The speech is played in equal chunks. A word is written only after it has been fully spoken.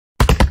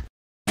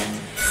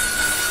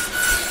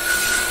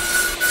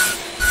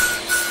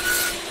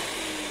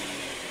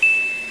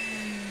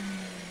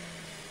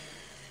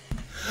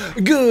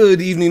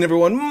Good evening,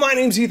 everyone. My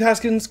name's Heath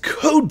Haskins,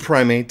 Code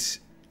Primate.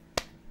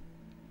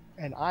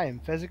 And I am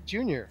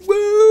FezzikJr.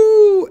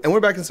 Woo! And we're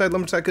back inside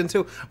Lumber Tycoon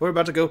 2. We're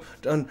about to go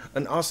on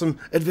an awesome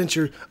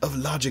adventure of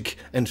logic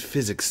and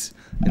physics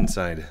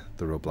inside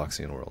the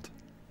Robloxian world.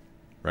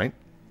 Right?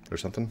 Or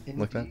something Indeed.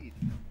 like that?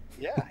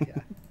 Yeah.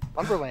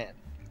 Lumberland.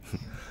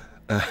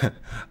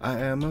 I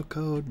am a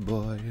code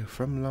boy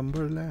from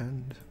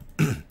Lumberland.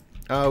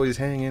 Always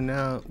hanging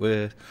out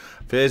with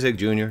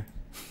FezzikJr.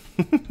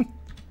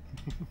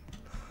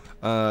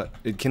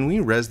 Can we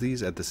res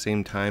these at the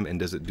same time, and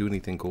does it do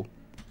anything cool?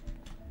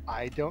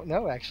 I don't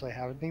know, actually. I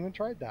haven't even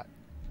tried that.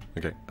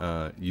 Okay,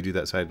 you do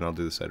that side and I'll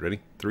do this side. Ready?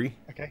 3,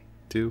 Okay.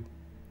 2,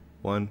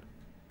 1,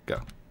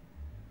 go.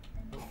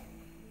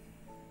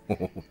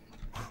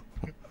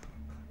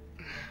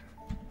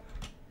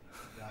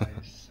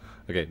 Nice.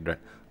 Okay,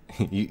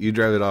 you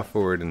drive it off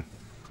forward and...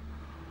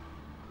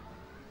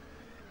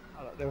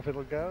 I don't know if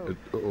it'll go.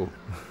 Oh.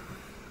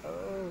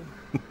 Oh.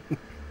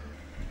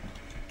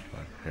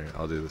 Here,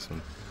 I'll do this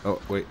one.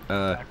 Oh, wait.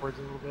 Backwards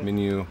a little bit.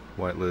 Menu,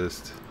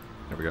 whitelist.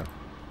 There we go.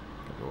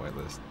 Go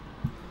whitelist.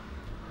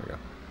 There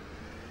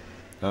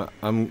we go.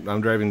 I'm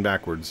driving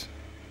backwards.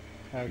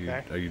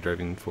 Okay. Are you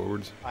driving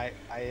forwards? I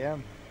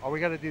am. All we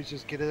gotta do is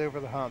just get it over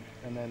the hump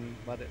and then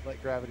let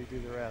gravity do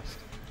the rest.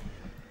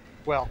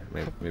 Well,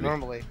 maybe.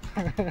 normally.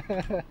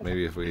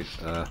 Maybe if we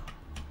here,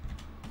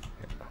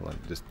 hold on,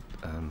 just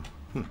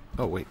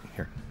oh wait,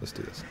 here, let's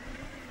do this.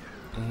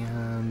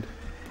 And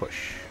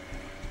push.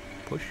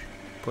 Push.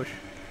 Push.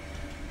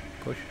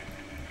 Push.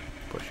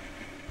 Push.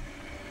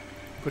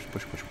 Push,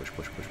 push, push, push,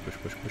 push, push, push,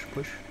 push, push,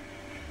 push.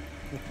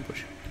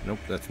 Push. Nope,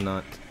 that's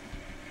not.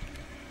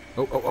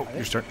 Oh,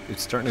 it's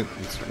starting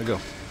to go.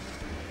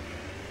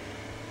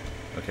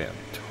 Okay, I'm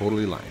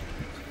totally lying.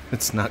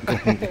 It's not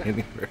going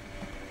anywhere.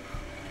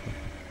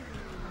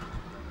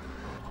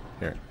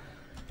 Here.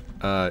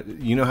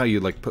 You know how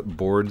you like put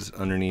boards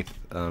underneath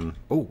oh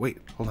wait,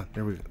 hold on.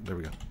 There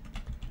we go.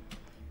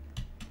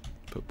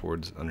 Put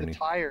boards underneath.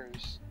 The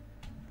tires,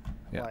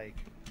 yeah. like,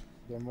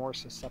 they're more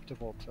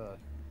susceptible to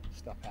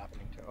stuff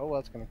happening to. Oh, well,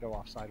 it's going to go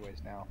off sideways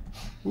now.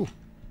 Ooh.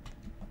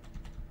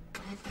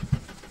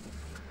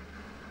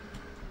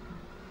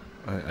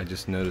 I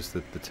just noticed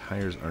that the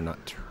tires are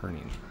not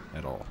turning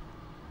at all.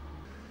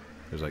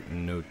 There's like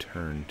no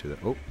turn to the.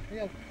 Oh.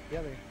 Yeah, they.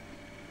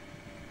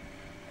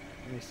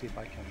 Let me see if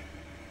I can.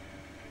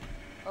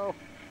 Oh,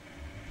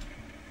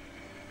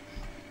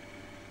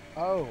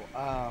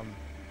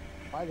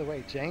 by the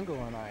way,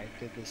 Jangle and I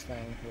did this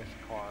thing with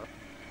the car.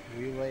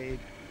 We laid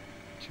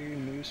 2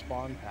 new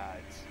spawn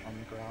pads on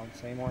the ground,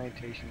 same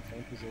orientation,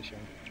 same position,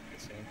 at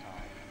the same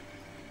time.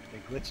 They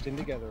glitched in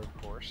together,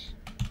 of course.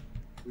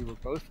 We were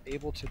both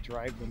able to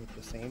drive them at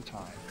the same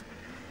time.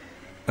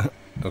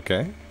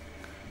 Okay.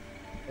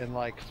 And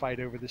like fight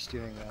over the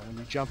steering wheel. When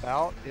you jump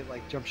out, it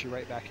like jumps you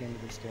right back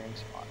into the steering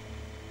spot.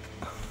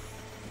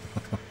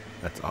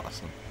 That's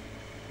awesome.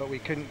 But we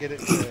couldn't get it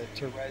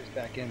to res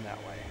back in that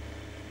way.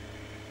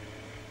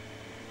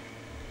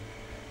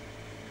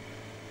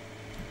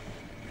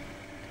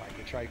 Like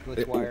we tried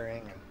glitch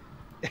wiring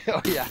and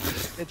oh yeah,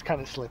 it's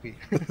kind of slippy.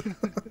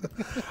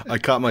 I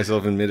caught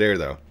myself in midair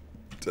though,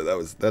 so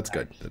that's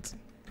good. That's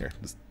here.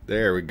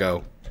 There we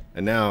go.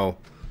 And now,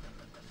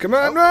 come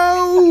on,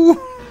 no!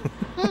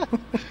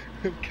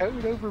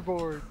 Code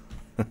overboard.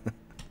 Oh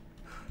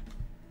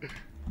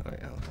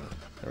yeah,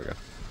 there we go.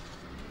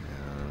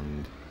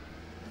 And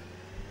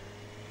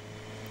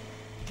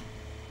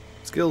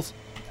skills.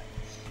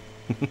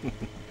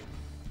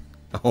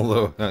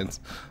 Although it's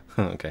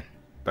okay.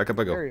 Back up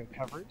I go. Stereo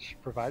coverage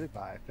provided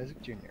by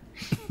FezzikJr.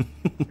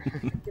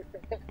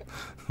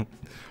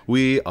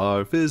 We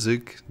are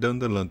Fezzik. Dun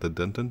dun dun dun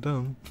dun dun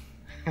dun.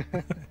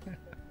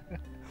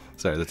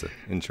 Sorry, that's an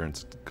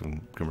insurance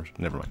commercial.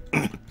 Never mind.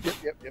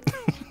 Yep.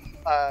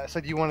 So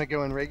do you want to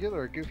go in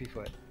regular or goofy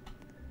foot?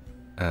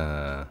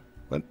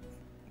 What?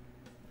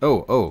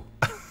 Oh.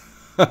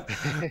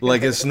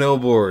 Like a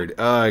snowboard.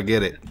 Oh, I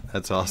get it.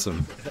 That's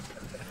awesome.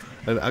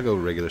 I'll go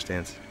regular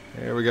stance.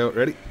 There we go.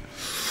 Ready?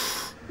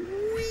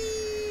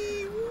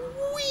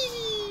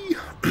 Whee!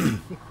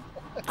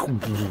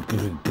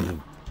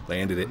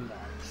 Landed it.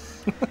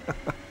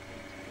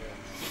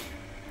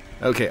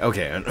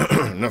 Okay.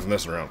 Enough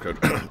messing around, code.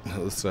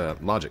 Let's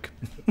logic.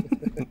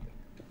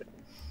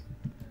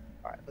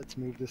 Alright, let's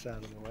move this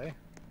out of the way.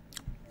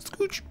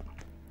 Scooch.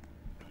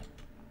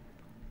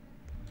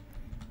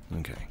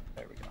 Okay.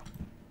 There we go.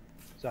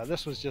 So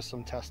this was just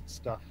some test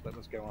stuff that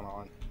was going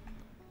on.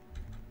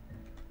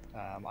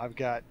 I've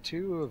got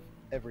 2 of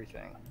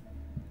everything.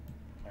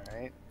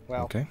 Alright.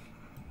 Well, okay.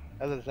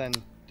 Other than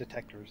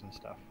detectors and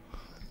stuff.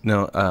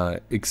 Now,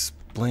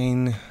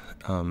 explain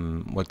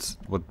what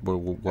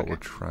we're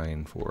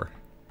trying for.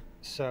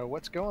 So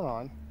what's going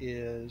on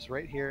is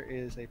right here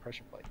is a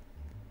pressure plate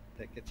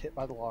that gets hit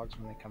by the logs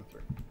when they come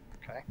through.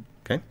 Okay.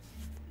 Okay.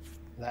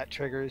 That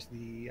triggers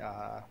the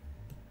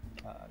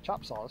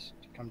chop saws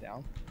to come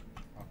down.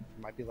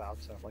 It might be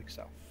loud, so like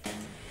so.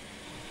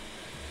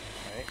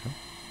 Right. Okay.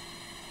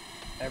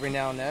 Every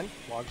now and then,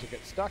 logs will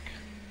get stuck.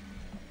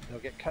 they'll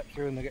get cut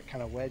through and they'll get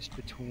kind of wedged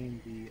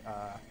between the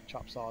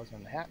chop saws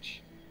and the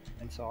hatch.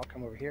 And so I'll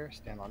come over here,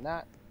 stand on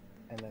that,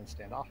 and then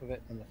stand off of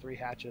it, and the 3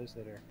 hatches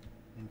that are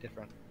in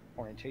different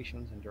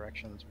orientations and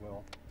directions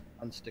will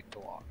unstick the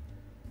log.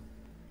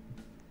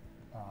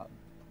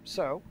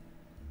 So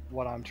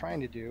what I'm trying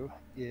to do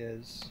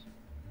is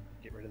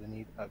get rid of the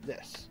need of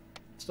this.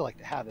 I'd still like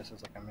to have this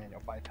as like a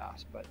manual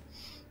bypass, but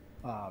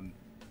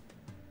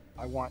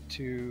I want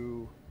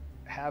to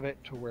have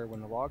it to where when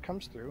the log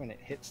comes through and it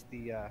hits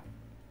the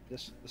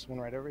this one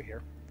right over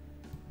here,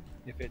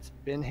 if it's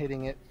been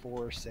hitting it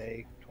for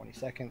say 20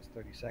 seconds,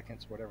 30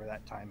 seconds, whatever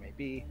that time may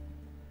be,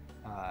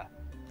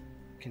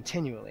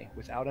 continually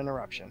without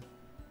interruption,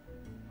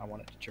 I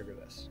want it to trigger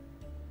this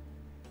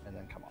and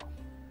then come off.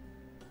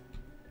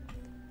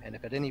 And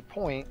if at any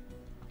point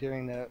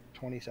during the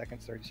 20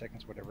 seconds, 30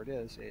 seconds, whatever it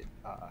is, it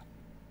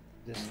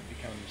this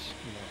becomes,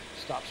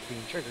 stops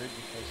being triggered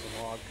because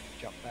the log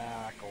jumped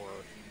back or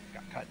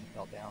got cut and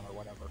fell down or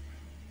whatever,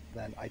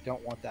 then I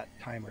don't want that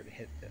timer to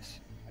hit this.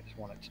 I just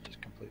want it to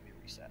just completely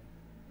reset.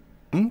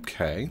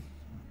 Okay.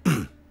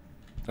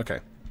 Okay.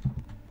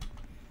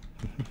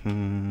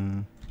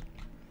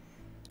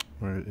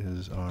 Where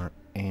is our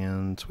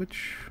and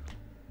switch?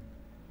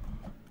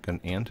 Got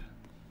an and?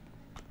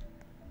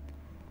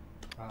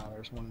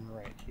 There's one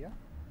right here.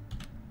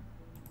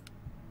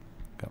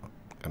 Got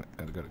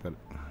it.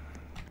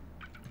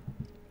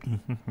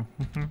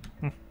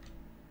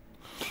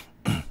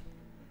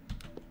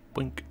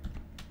 Blink.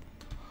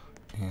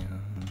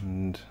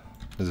 And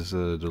is this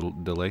a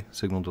delay?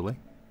 Signal delay?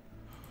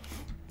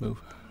 Move.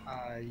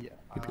 Yeah.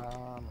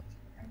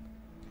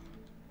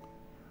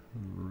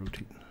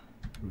 Rotate.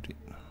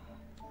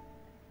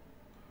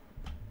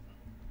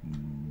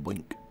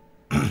 Blink.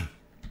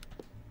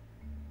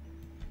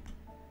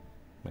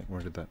 Wait,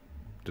 where did it?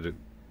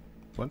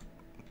 What?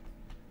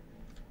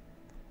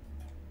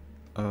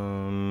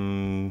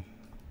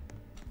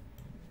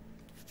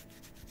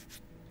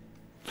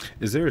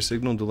 Is there a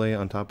signal delay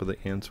on top of the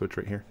and switch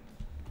right here?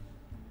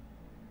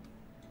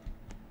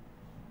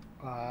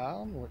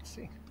 Let's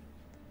see.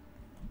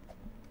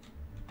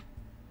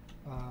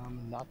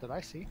 Not that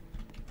I see.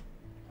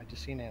 I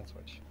just see an and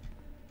switch.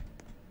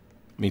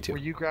 Me too. Were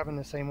you grabbing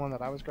the same one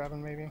that I was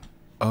grabbing, maybe?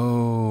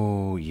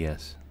 Oh,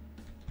 yes.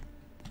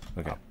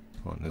 Okay.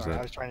 Hold on, Sorry,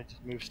 I was trying to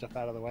just move stuff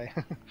out of the way.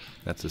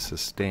 That's a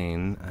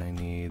sustain. I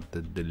need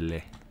the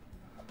delay.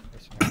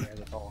 This one here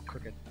that's all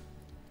crooked.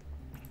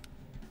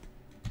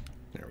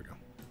 There we go.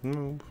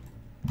 Move.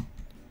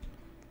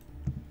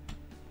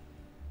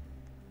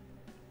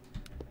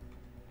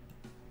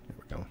 There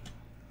we go.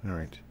 All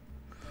right.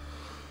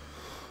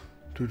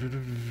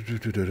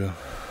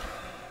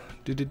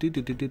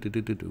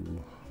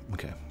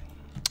 Okay.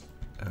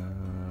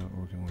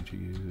 We're going to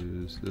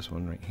use this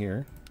one right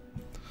here.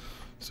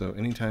 So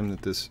anytime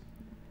that this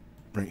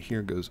right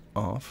here goes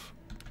off,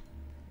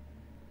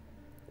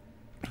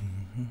 we're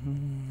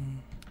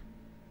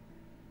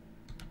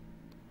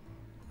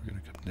going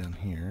to come down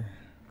here.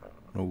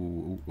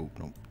 Oh,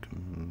 no.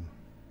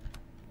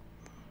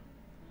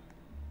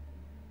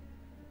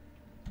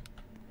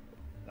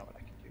 Not what I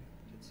can do.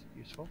 It's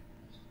useful.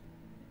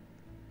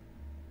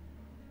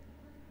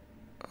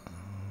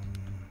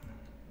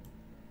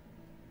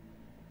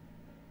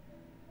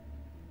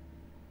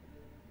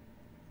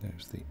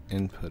 There's the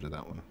input of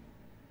that one.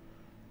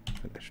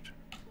 Finished.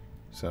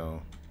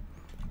 So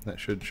that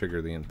should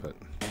trigger the input.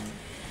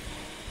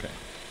 Okay.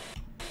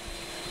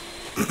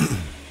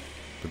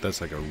 But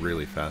that's like a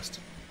really fast.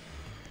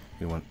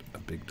 We want a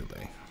big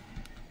delay.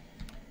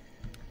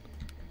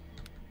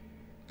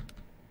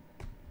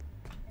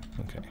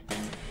 Okay. 1,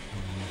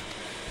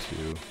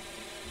 2,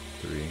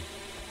 3,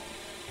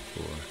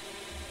 4.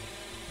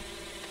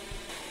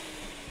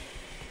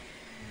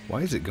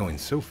 Why is it going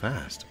so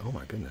fast? Oh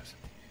my goodness.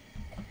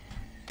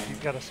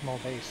 You've got a small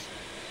base.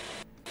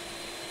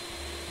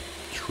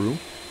 True?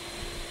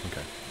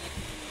 Okay.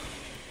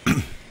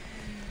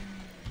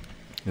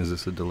 Is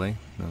this a delay?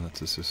 No,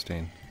 that's a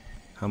sustain.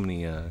 How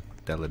many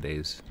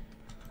days?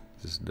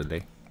 Is this a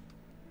delay?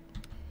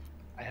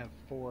 I have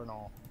 4 in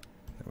all.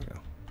 There we go.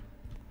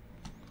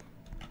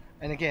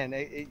 And again,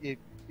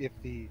 if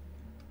the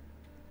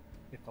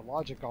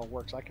logic all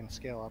works, I can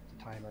scale up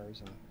the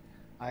timers, and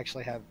I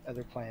actually have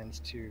other plans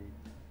to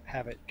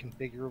have it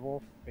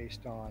configurable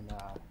based on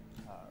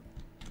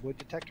wood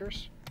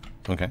detectors.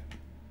 Okay.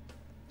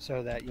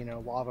 So that,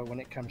 lava, when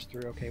it comes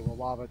through, okay, well,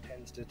 lava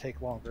tends to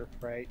take longer,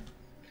 right?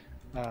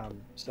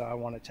 So I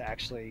want it to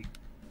actually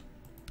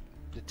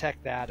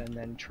detect that and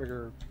then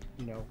trigger,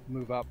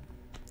 move up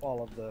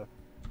all of the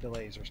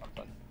delays or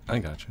something. I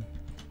got you.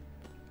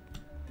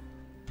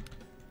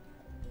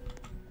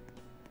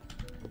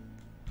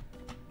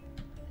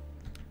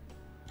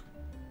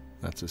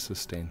 That's a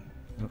sustain.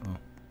 Uh-oh.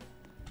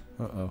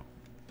 Uh-oh.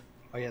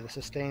 Oh yeah, the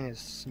sustain is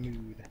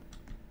smooth.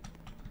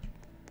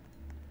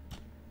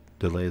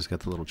 Delay's got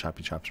the little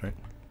choppy chops, right?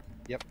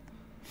 Yep.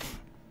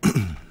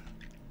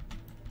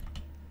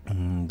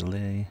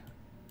 Delay.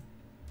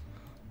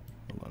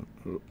 Hold on.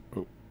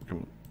 Oh,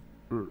 come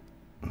on.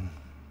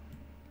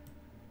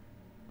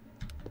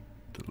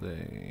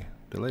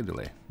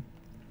 delay.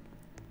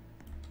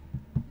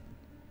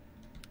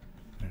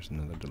 There's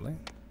another delay.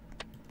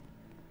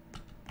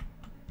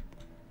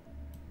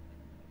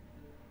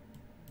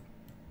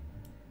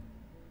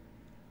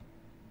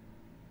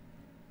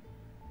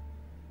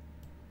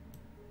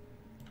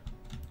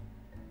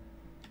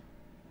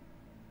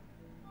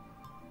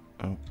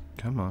 Oh,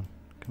 come on.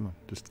 Come on.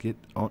 Just get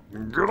on.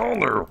 Get on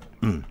there!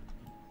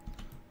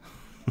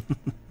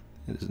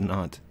 It is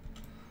not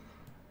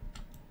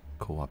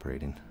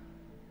cooperating.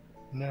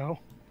 No.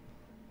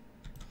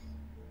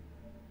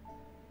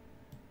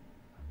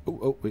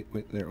 Oh, wait,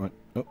 there it went.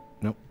 Oh,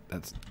 no,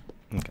 that's...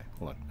 Okay,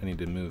 hold on. I need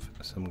to move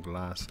some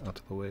glass out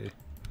of the way.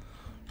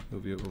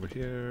 Move you over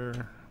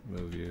here.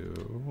 Move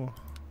you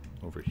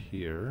over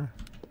here.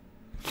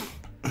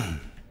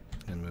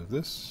 And move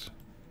this.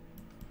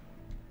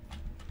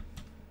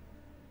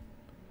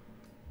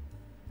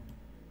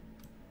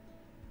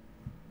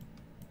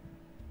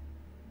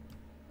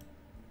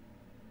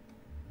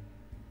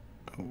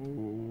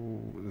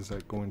 Oh, is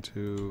that going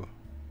to...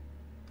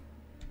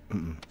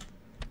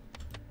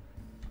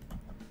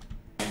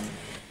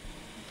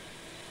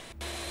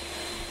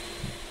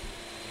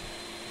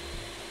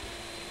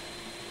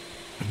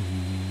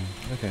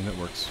 Okay, that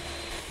works.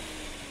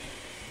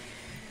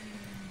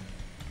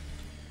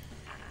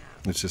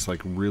 It's just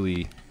like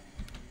really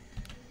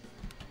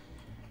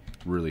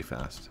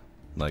fast.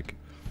 Like,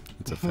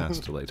 it's a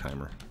fast delay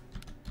timer.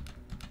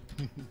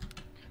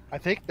 I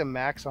think the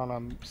max on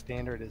a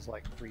standard is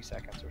like 3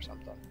 seconds or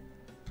something.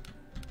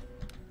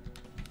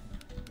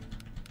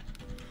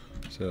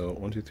 So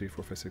 1, 2, 3,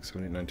 4, 5, 6,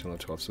 7, 8, 9, 10, 11,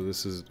 12. So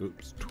this is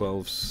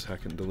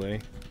 12-second delay,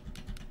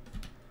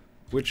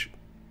 which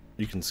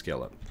you can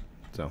scale up.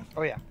 So.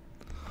 Oh yeah.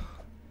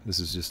 This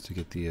is just to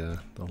get the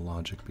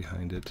logic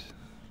behind it.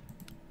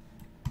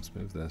 Let's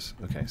move this.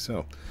 Okay,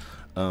 so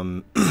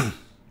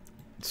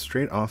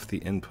straight off the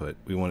input,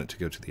 we want it to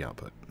go to the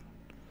output.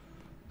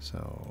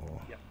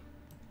 So. Yep.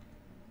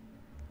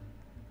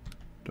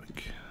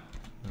 Doink.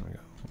 There we go.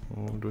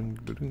 Oh,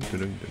 doink, doink, doink,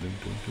 doink, doink,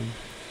 doink.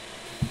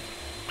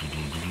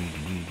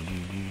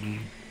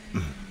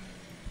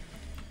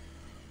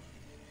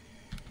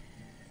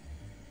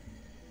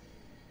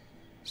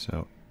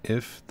 So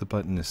if the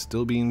button is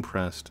still being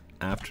pressed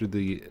after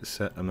the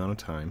set amount of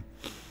time,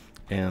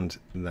 and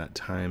that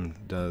time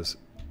does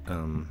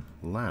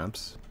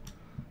lapse,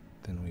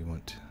 then we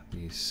want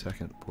the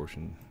second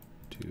portion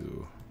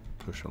to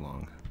push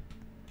along.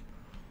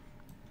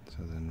 So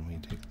then we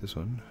take this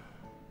one.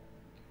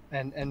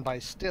 And by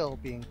still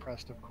being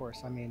pressed, of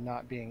course, I mean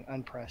not being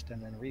unpressed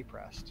and then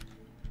repressed.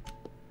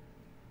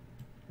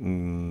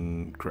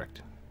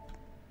 Correct.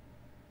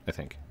 I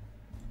think.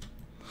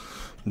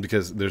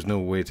 Because there's no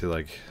way to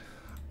like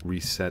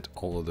reset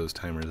all of those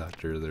timers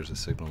after there's a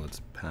signal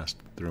that's passed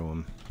through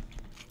them.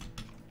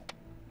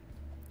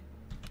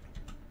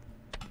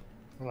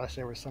 Unless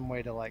there was some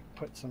way to like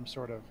put some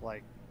sort of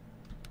like,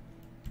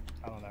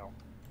 I don't know,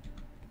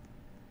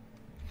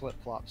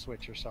 flip-flop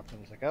switch or something.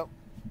 It's like, oh,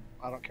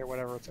 I don't care what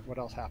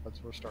else happens,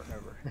 we're starting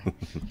over.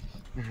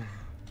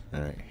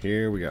 All right,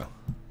 here we go.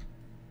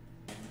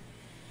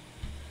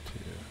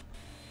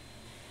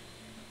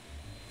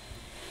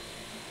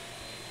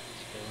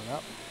 Scaling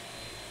up.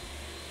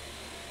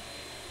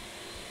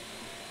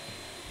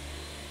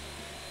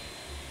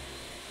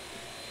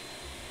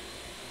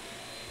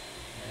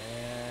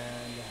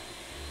 And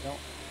don't.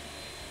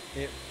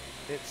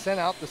 It sent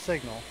out the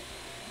signal.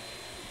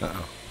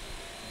 Uh-oh.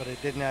 But it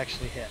didn't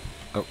actually hit.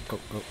 Oh.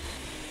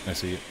 I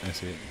see it.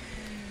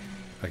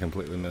 I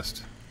completely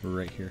missed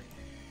right here.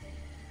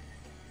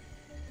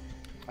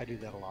 I do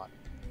that a lot.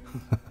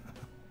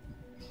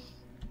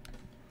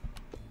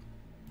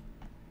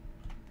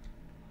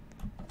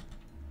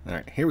 All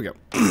right, here we go.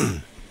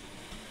 Should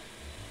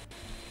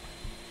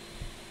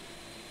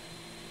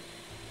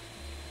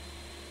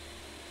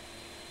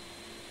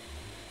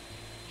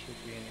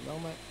be any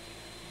moment.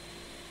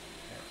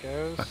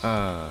 There it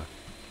goes.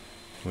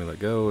 We let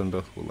go, and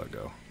both will let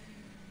go.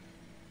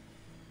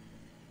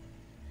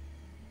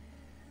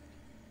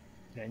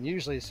 And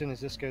usually as soon as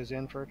this goes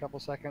in for a couple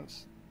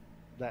seconds,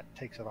 that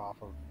takes it off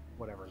of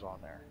whatever's on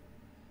there.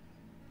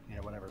 You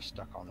know, whatever's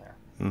stuck on there.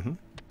 Mm-hmm.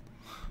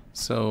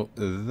 So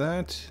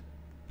that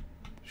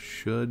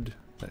should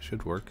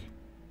work.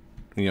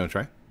 You want to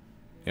try?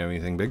 You have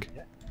anything big?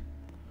 Yeah.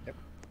 Yep.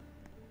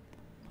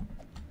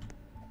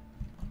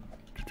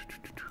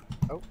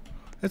 Oh.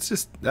 That's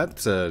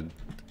a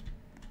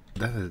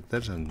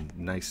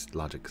nice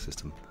logic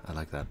system. I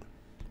like that.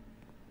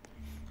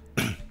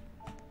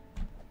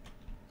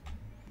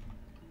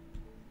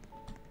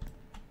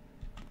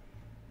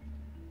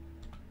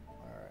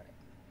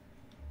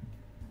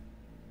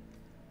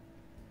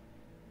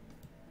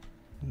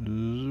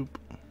 Zoop.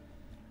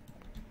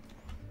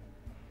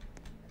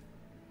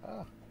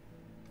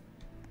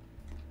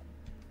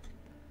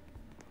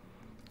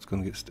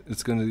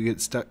 It's gonna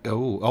get stuck.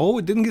 Oh,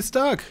 it didn't get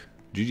stuck.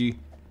 GG.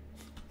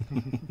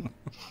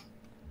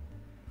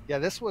 Yeah,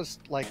 this was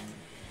like,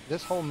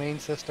 this whole main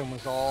system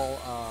was all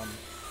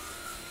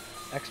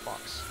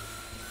Xbox.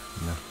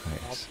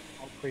 Nice.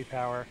 All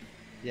pre-power.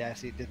 Yeah,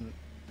 see, it didn't.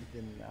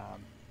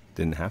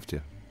 Didn't have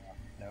to.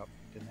 Nope,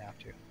 didn't have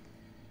to.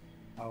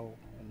 Oh,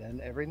 and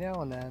then every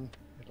now and then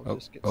it'll Oh,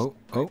 just get oh,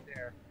 stuck right oh.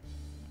 there.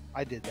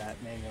 I did that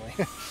manually.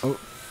 Oh,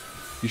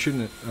 you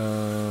shouldn't.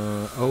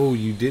 Oh,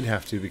 you did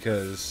have to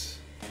because.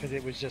 Because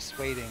it was just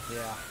waiting.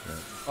 Yeah. Yeah.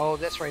 Oh,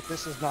 that's right.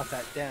 This is not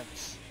that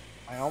dense.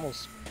 I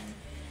almost.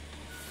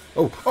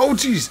 Oh, oh,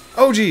 jeez,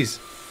 oh, jeez.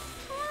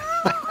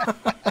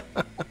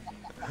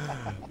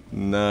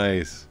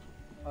 Nice.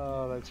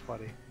 Oh, that's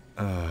funny.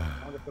 I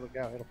wonder if it'll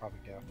go. It'll probably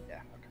go. Yeah.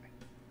 Okay.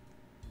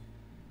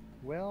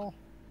 Well,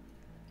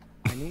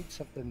 I need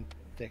something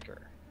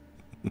thicker.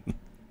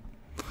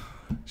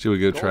 Should we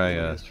go Golden try?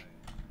 is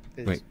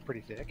wait.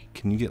 pretty thick.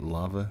 Can you get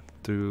lava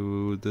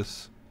through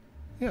this?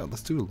 Yeah,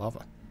 let's do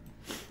lava.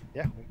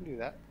 Yeah, we can do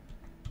that.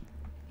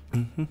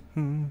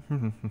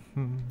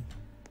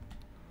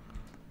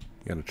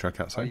 You got a truck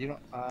outside? You don't.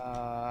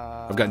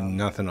 I've got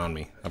nothing on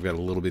me. I've got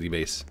a little bitty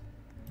base.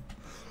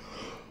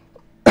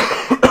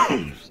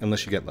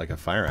 Unless you get like a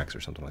fire axe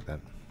or something like that.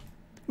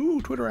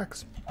 Ooh, Twitter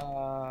axe.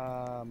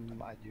 I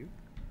do.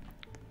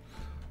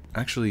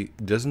 Actually,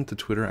 doesn't the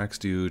Twitter axe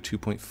do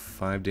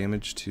 2.5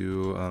 damage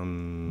to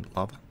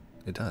lava?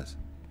 It does.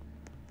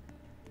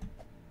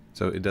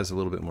 So it does a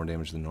little bit more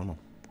damage than normal.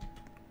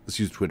 Let's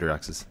use Twitter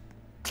axes.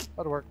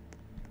 That'll work.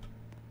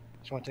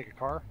 Just want to take a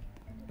car?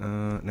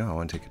 No, I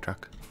want to take a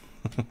truck.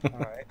 All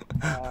right.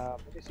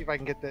 Let me see if I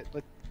can get that.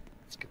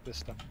 Let's get this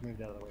stuff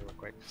moved out of the way real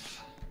quick.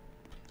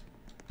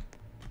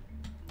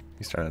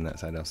 You start on that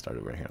side, I'll start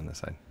over here on this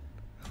side.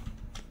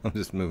 I'm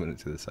just moving it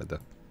to this side though.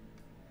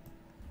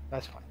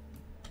 That's fine.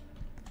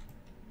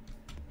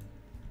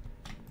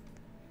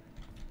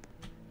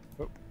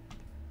 Oh.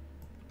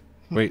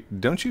 Wait,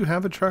 don't you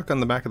have a truck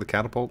on the back of the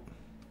catapult?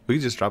 We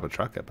could just drop a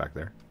truck up back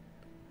there.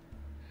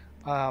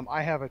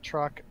 I have a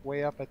truck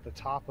way up at the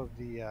top of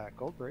the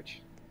gold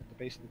bridge, at the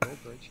base of the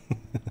gold bridge.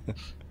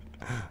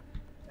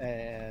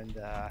 And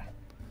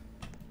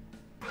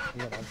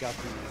I've got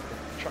the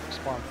truck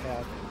spawn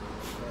pad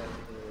that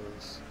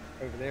is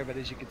over there, but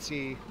as you can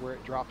see where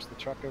it drops the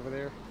truck over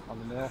there on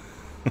the mill.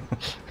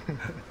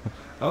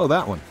 Oh,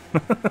 that one.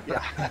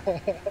 Yeah.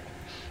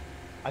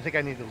 I think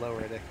I need to lower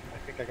it. I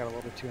think I got a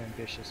little bit too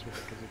ambitious with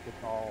it because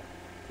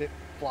it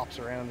flops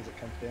around as it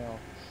comes down.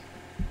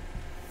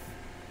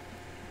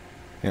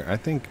 Here, I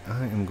think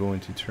I am going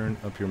to turn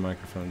up your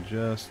microphone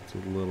just a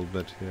little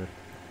bit here.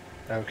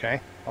 Okay,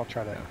 I'll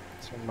try to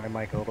turn my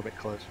mic a little bit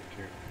closer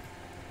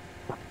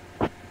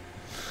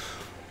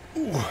to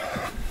you.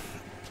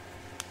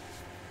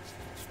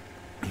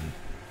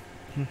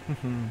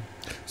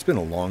 It's been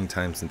a long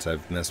time since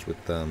I've messed with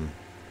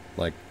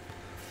like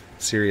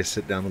serious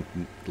sit down with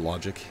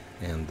logic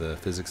and the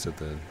physics of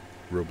the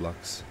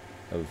Roblox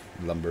of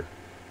lumber.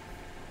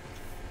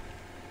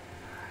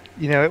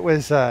 You know, it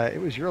was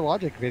your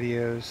logic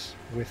videos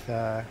with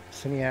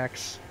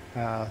Cineax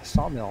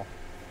sawmill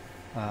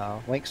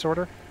link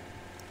sorter.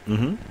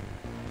 Mm-hmm.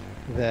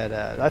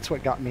 That's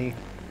what got me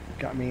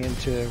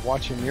into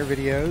watching your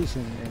videos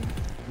and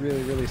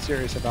really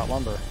serious about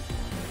lumber.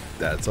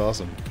 That's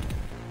awesome.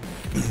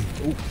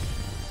 Ooh.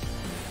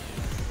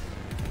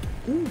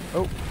 Ooh.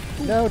 Oh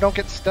no! Don't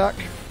get stuck.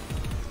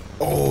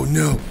 Oh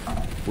no!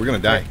 We're gonna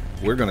die.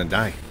 We're gonna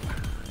die.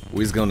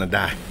 We's gonna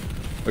die.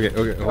 Okay,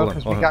 hold on.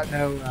 We got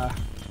no.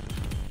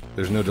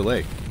 There's no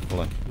delay.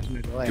 Hold on. There's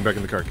no delay. Get back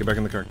in the car. Get back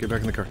in the car. Get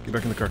back in the car. Get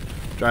back in the car.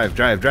 Drive.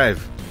 Drive.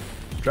 Drive.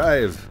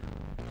 Drive.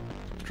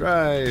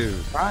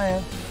 Drive.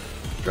 Trying.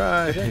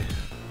 Drive.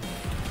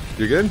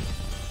 You're good?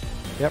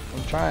 Yep,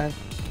 I'm trying.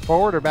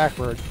 Forward or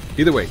backward?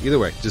 Either way. Either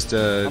way. Just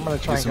I'm gonna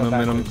try get and some go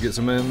momentum. backwards. Get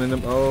some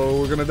momentum.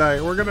 Oh, we're gonna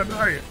die. We're gonna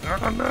die.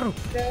 Oh no.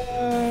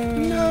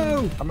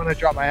 No. I'm gonna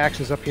drop my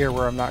axes up here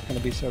where I'm not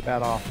gonna be so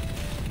bad off.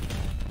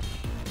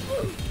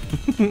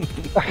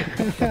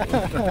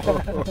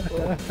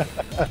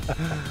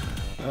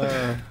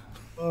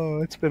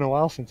 Oh, it's been a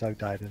while since I've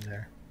died in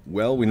there.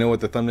 Well, we know what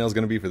the thumbnail is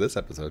going to be for this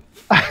episode.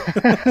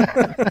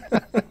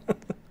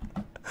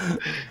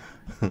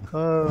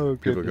 Oh,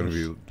 People are going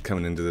to be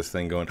coming into this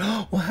thing going,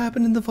 oh, what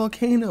happened in the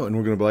volcano? And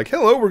we're going to be like,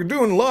 hello, we're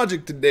doing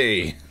logic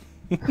today.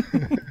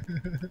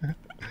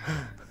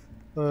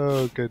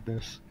 Oh,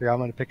 goodness. Here, I'm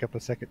going to pick up a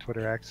second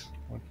Twitter X.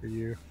 One for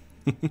you.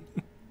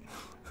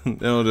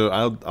 No,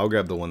 I'll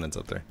grab the one that's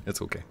up there.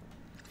 It's okay.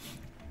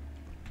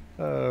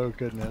 Oh,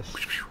 goodness.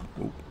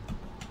 Ooh.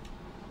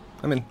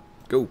 I'm in.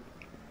 Go.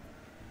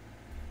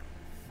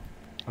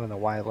 I don't know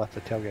why I left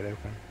the tailgate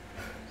open.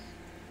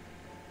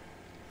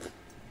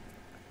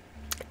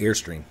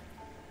 Airstream.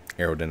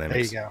 Aerodynamics. There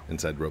you go.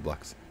 Inside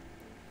Roblox.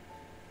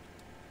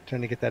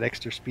 Trying to get that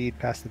extra speed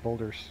past the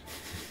boulders.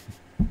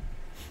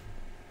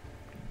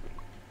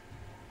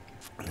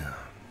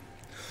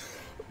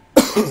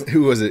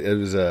 Who was it? It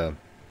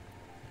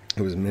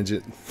was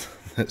Midget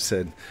that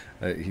said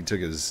he took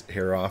his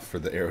hair off for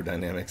the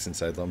aerodynamics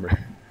inside lumber.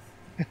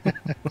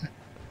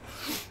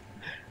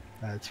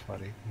 That's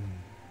funny.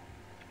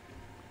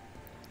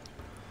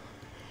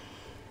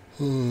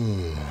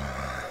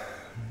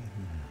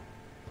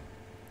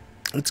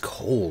 It's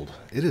cold.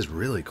 It is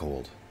really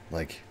cold.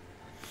 Like,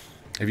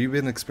 Have you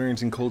been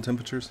experiencing cold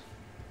temperatures?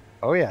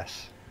 Oh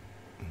yes.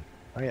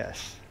 Oh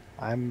yes.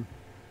 I'm.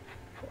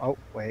 Oh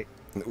wait.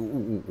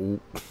 Ooh.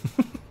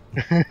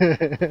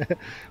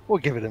 We'll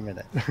give it a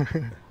minute.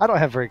 I don't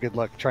have very good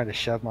luck trying to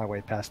shove my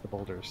way past the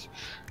boulders.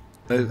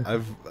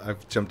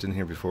 I've jumped in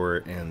here before,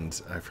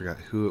 and I forgot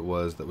who it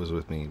was that was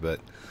with me, but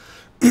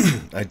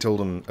I told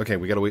them, okay,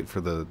 we got to wait for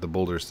the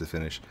boulders to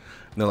finish.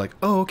 And they're like,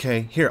 oh,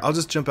 okay, here, I'll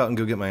just jump out and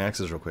go get my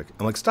axes real quick.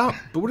 I'm like, stop,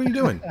 but what are you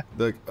doing?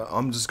 They're like,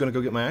 I'm just going to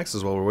go get my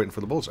axes while we're waiting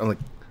for the boulders. I'm like,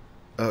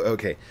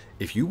 okay,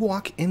 if you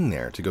walk in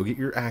there to go get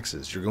your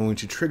axes, you're going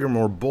to trigger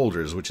more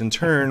boulders, which in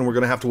turn, we're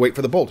going to have to wait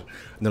for the boulder.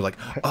 And they're like,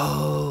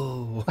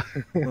 oh.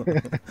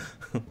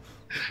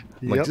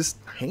 Like, just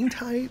hang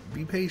tight,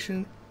 be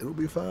patient, it'll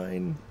be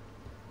fine.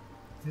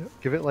 Yep.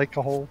 Give it like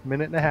a whole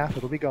minute and a half,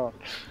 it'll be gone.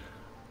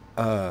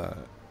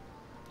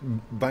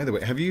 By the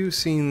way, have you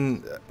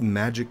seen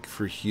Magic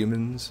for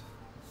Humans?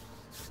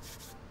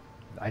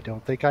 I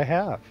don't think I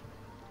have.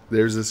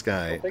 There's this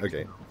guy.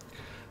 Okay.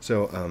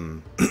 So,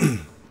 a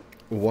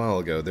while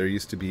ago, there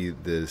used to be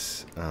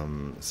this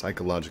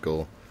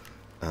psychological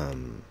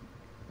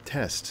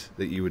test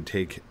that you would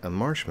take a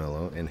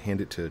marshmallow and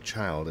hand it to a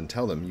child and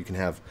tell them you can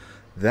have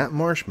that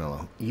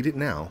marshmallow, eat it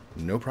now,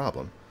 no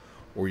problem,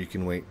 or you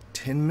can wait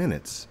 10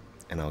 minutes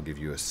and I'll give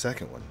you a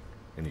second one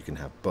and you can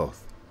have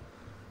both,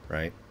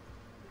 right?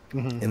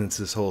 Mm-hmm. And it's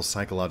this whole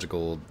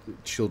psychological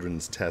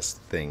children's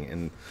test thing,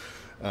 and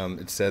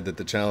it said that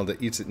the child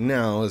that eats it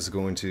now is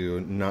going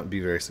to not be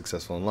very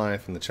successful in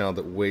life, and the child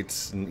that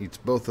waits and eats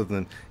both of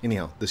them,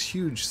 anyhow, this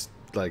huge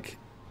like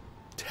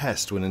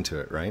test went into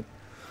it, right?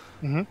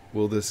 Mm-hmm.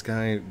 Well, this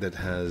guy that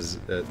has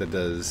that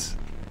does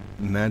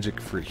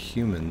Magic for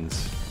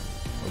Humans,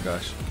 oh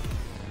gosh,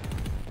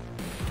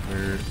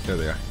 where? There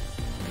they are.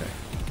 Okay,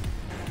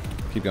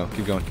 keep going,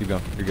 keep going, keep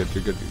going. You're good.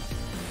 You're good.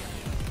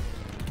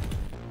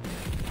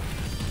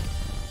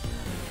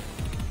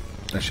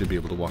 I should be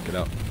able to walk it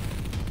out.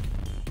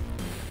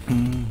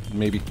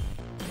 Maybe.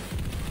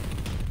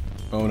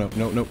 Oh no,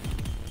 no, no.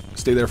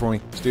 Stay there for me.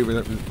 Stay over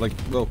there. Like,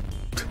 well.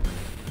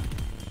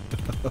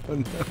 Oh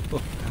no.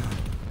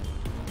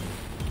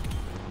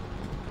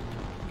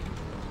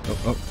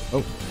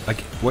 Oh.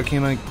 Why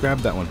can't I grab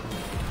that one?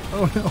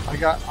 Oh no. I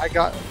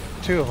got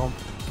two of them.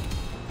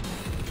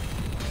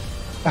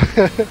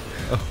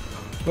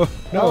 Oh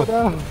no.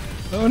 Oh no.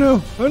 Oh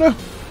no. Oh no.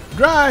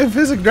 Drive,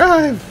 Fezzik,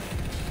 drive.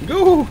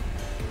 Go.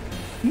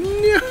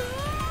 No.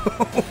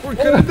 We're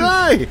gonna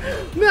die!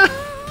 No!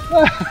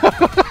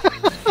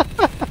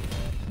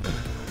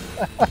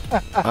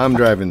 I'm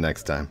driving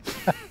next time.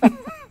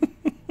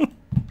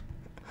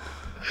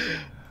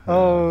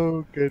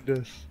 Oh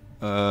goodness.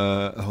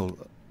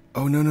 Oh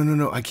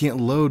no! I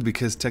can't load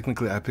because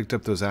technically I picked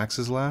up those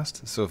axes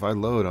last. So if I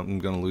load, I'm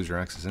gonna lose your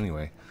axes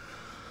anyway.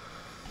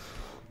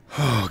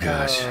 Oh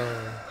gosh,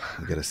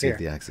 I gotta save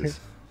the axes.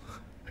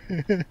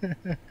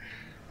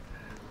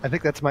 I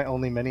think that's my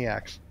only mini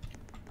axe.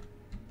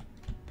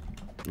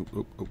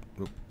 Oh.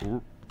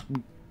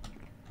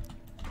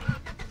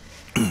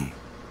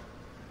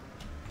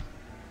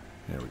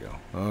 There we go.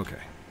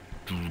 Okay.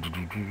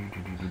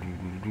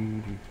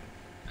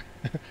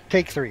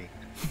 Take 3.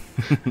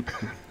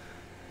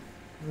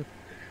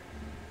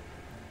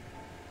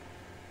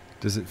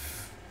 Does it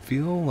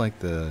feel like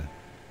does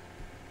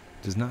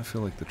not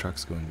feel like the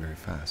truck's going very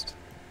fast.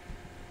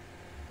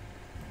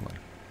 Hold on.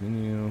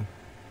 Menu.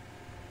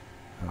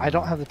 I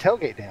don't have the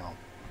tailgate down.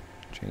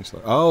 Change.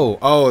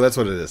 Oh, that's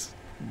what it is.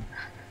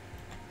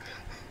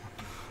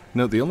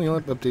 No, the only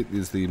update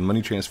is the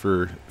money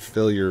transfer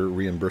failure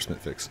reimbursement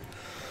fix.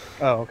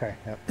 Oh, okay.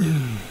 Yep.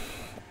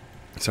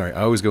 Sorry,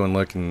 I always go and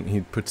look, and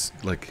he puts,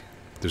 like,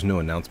 there's no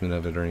announcement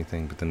of it or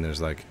anything, but then there's,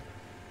 like,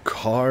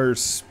 car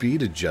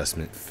speed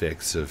adjustment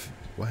fix of,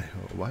 why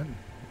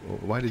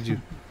did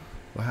you,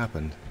 what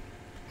happened?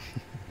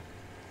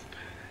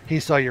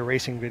 He saw your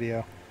racing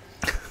video.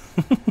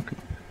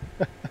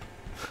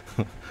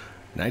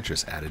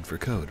 Nitrous added for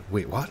code.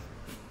 Wait, what?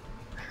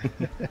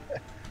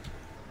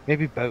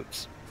 Maybe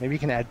boats. Maybe you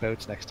can add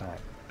boats next time.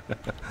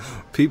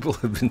 People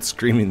have been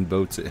screaming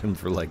boats at him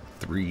for like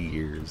 3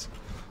 years.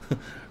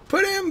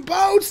 Put in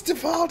boats,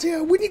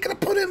 Defaultio! When are you gonna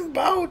put in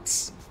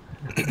boats?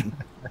 Of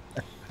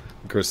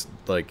course,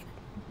 like,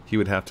 he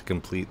would have to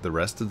complete the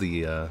rest of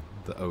the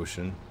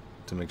ocean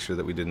to make sure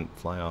that we didn't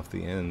fly off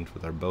the end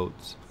with our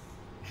boats.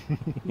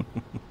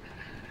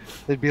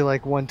 They'd be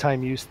like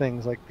one-time use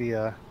things, like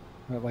the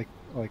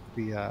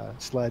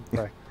sled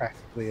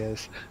practically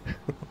is.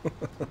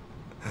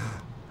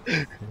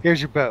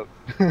 Here's your boat.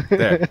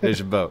 There's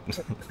your boat.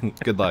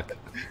 Good luck.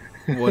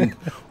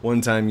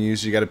 One time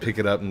use, you got to pick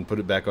it up and put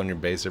it back on your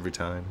base every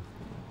time.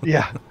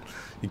 Yeah.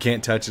 You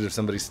can't touch it if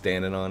somebody's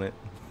standing on it.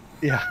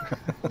 Yeah.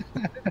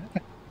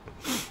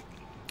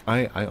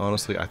 I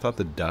honestly, I thought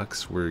the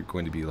ducks were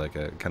going to be like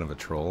a kind of a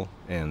troll,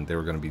 and they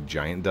were going to be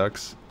giant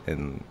ducks,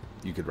 and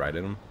you could ride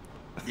in them.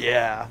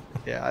 Yeah.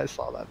 Yeah, I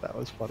saw that. That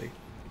was funny.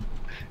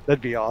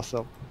 That'd be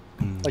awesome.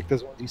 Like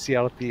those ones you see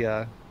out at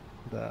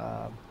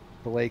the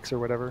lakes or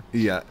whatever.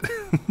 Yeah.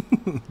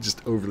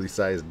 Just overly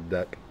sized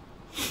duck.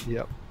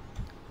 Yep.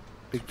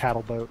 Big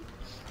paddle boat.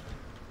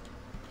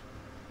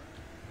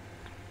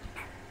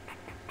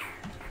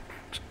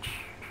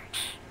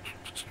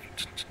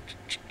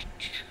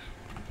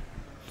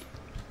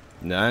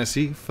 I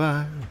see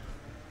fire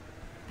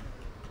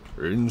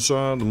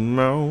inside the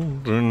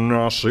mountain.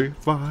 I see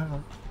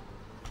fire,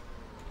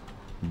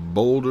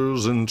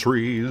 boulders and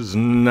trees,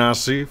 and I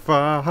see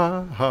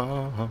fire.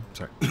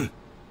 Sorry.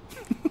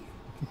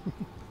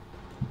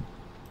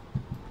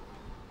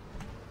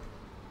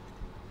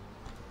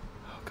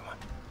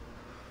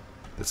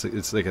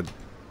 It's like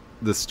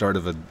the start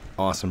of an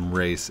awesome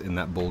race in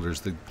that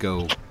Boulders the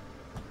Go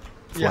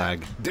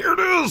flag. Yeah. There it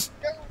is!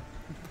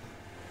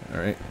 All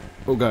right.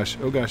 Oh gosh.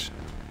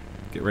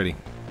 Get ready.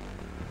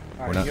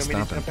 All we're right,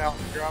 not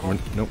stopping.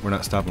 Nope, we're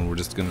not stopping. We're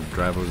just going to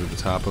drive over to the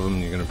top of them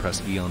and you're going to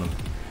press E on them.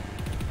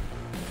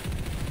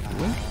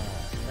 Okay.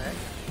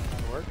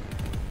 That'll work.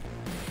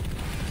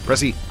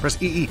 Press E.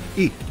 Press E.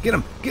 Get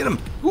him.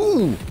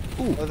 Ooh.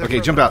 Oh, okay,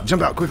 jump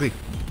out quickly.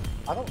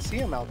 I don't see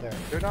them out there.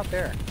 They're not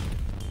there.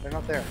 They're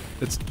not there.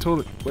 It's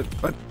totally...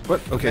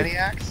 What? Okay. Mini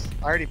axe?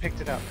 I already picked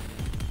it up.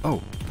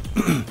 Oh.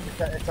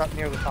 It's up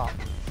near the top.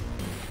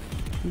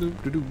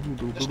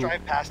 Just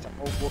drive past them.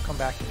 We'll come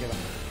back and get them.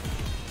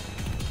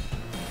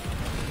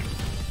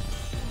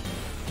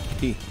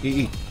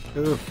 E.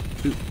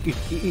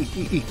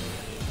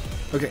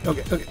 Okay.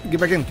 Get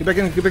back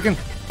in.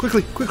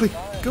 Quickly.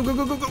 Go.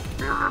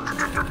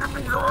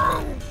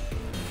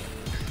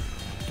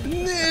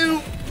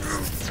 No.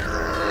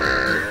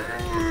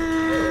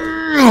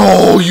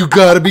 Oh, you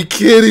gotta be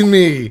kidding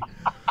me.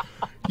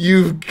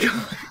 You've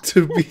got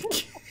to be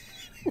kidding.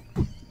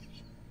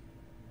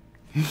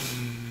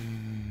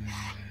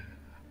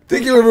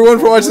 Thank you everyone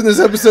for watching this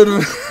episode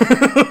of...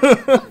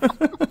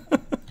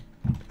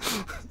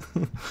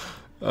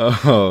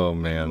 Oh,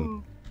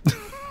 man.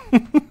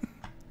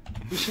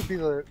 This should be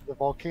the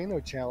volcano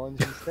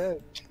challenge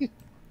instead.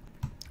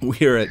 We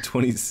are at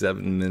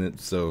 27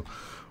 minutes, so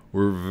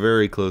we're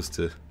very close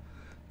to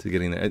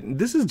getting there.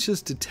 This is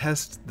just to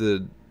test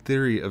the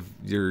theory of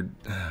your...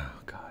 Oh,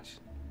 gosh.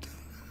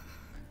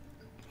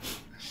 Do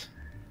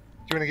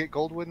you want to get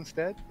Goldwood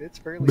instead? It's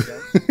fairly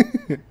done.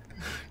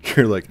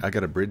 You're like, I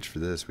got a bridge for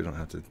this. We don't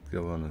have to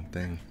go on a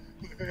thing.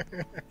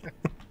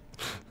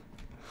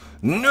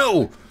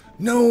 No!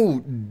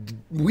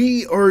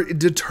 We are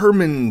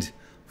determined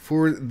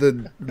for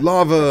the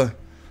lava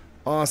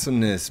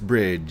awesomeness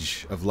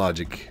bridge of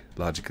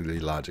logically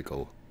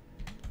logical.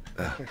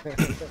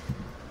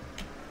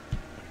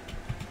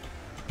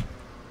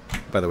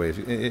 By the way,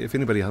 if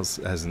anybody else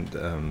hasn't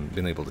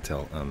been able to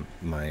tell,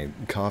 my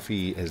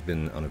coffee has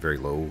been on a very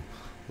low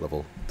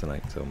level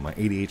tonight, so my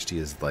ADHD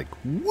is like,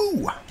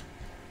 woo!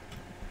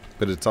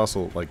 But it's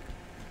also, like,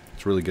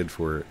 it's really good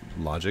for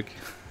logic.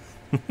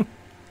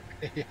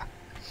 Yeah.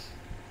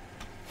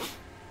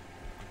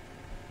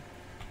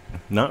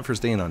 Not for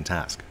staying on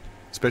task,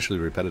 especially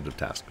repetitive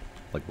tasks,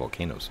 like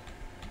volcanoes.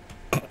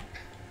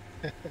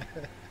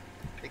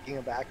 Picking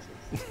up axes.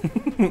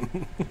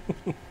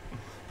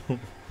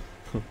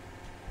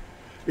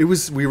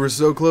 We were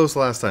so close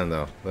last time,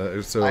 though.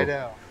 So I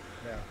know.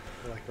 Yeah,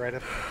 we're like right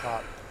up at the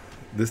top.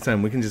 This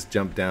time we can just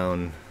jump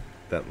down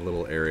that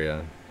little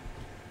area.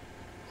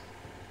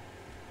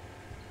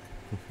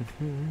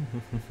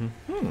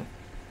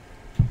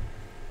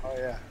 Oh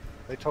yeah,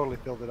 they totally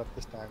filled it up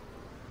this time.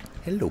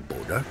 Hello,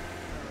 Boulder.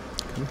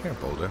 Come here,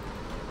 Boulder.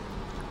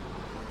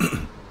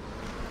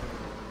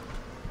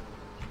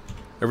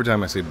 Every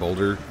time I say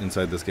Boulder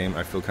inside this game,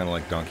 I feel kind of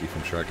like Donkey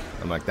from Shrek.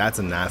 I'm like, that's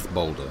a nice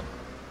boulder.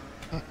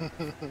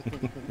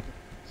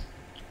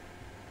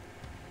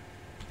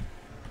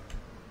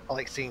 I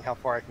like seeing how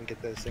far I can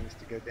get those things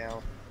to go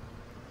down.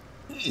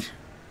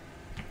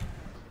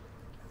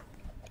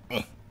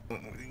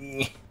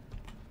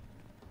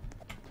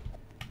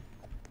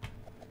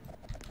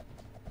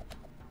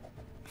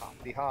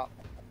 Hoppity hop.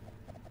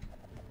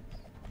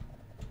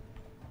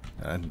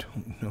 I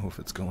don't know if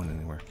it's going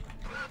anywhere.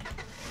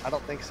 I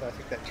don't think so. I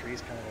think that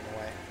tree's kind of in the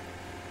way.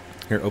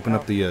 Here, open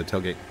up the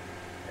tailgate.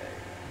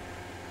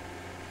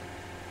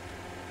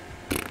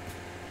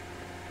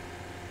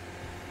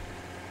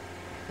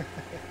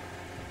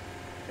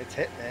 It's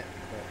hitting it.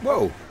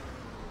 Whoa!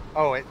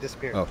 Oh, it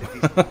disappeared. Oh.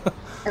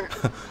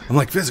 I'm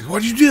like, Fezzik,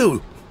 what'd you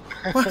do?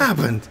 What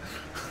happened?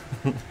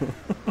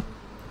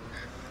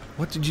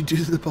 What did you do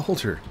to the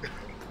boulder?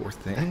 Poor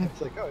thing.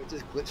 It's like, oh, it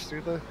just glitched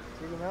through the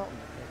mountain,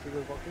 through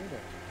the volcano.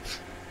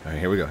 All right,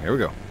 here we go.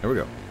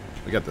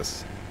 We got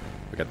this.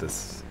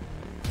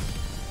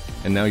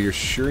 And now you're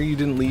sure you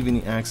didn't leave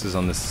any axes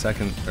on this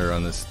second or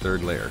on this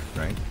third layer,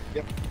 right?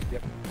 Yep.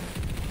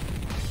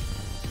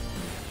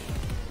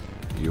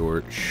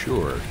 You're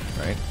sure,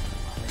 right?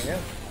 Yeah.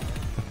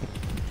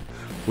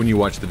 When you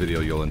watch the video,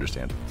 you'll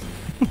understand.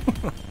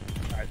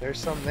 Alright, there's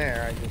some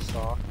there I just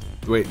saw.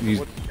 Wait,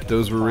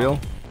 those were real?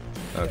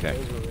 Okay.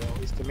 Yeah, those were real. At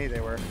least to me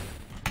they were.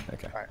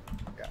 Okay. Alright,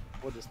 yeah,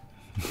 we'll just...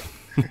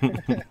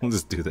 Yeah. We'll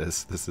just do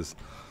this. This is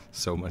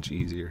so much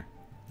easier.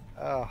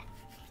 Oh.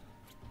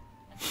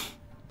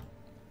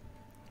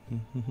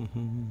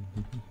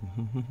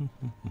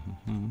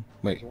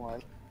 Wait. There's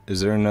one. Is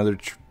there another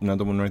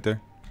one right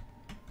there?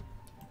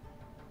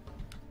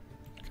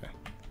 Okay.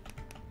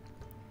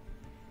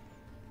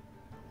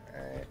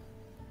 Alright.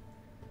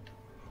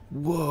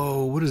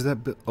 Whoa, what is that?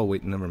 Oh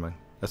wait, never mind.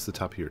 That's the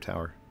top of your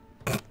tower.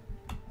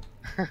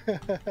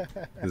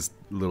 This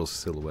little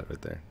silhouette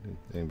right there.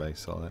 Anybody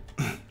saw that?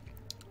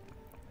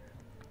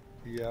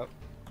 Yep.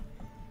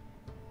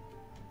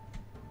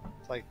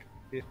 It's like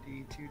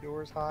 52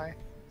 doors high,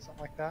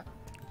 something like that.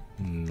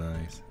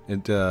 Nice.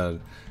 It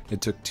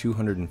took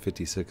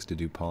 256 to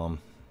do Palm.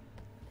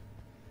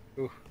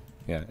 Oof.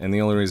 Yeah, and the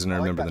only reason I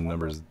like remember that the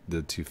number. number is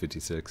the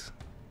 256.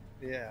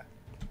 Yeah.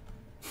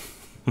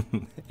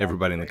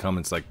 Everybody in the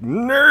comments like,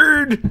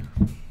 nerd!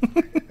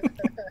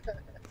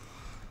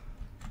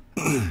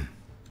 Okay,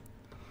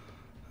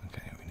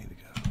 we need to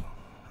go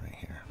right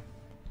here.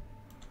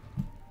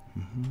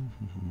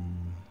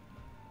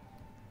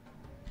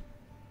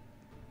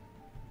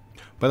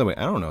 By the way,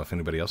 I don't know if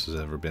anybody else has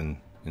ever been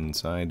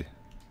inside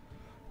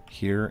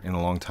here in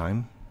a long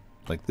time.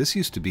 Like, this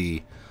used to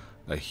be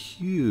a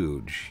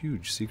huge,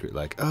 huge secret.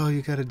 Like, oh,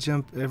 you gotta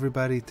jump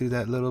everybody through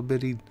that little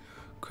bitty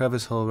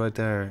crevice hole right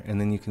there, and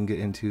then you can get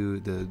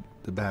into the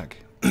back.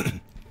 And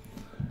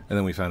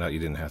then we found out you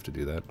didn't have to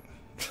do that.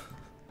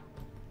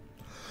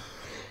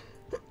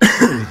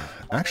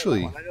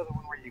 Actually, I know the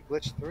one where you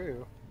glitched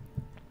through.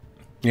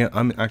 yeah,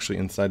 I'm actually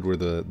inside where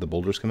the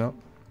boulders come out,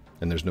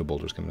 and there's no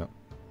boulders coming out.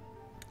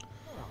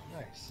 Oh,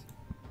 nice.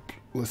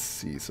 Let's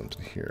see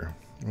something here.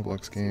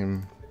 Roblox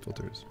game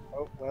filters.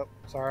 Oh, well,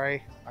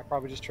 sorry. I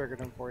probably just triggered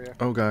him for you.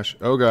 Oh gosh.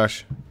 Oh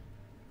gosh.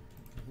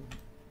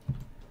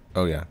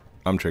 Oh yeah.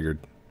 I'm triggered.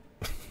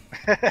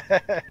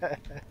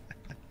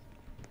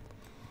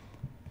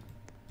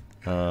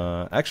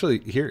 Actually,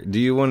 here, do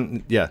you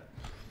want... Yeah.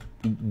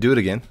 Do it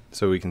again,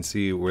 so we can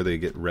see where they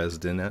get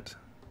rezzed in at.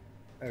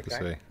 Okay. This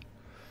way.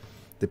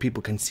 The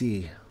people can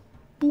see.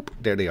 Boop.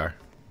 There they are.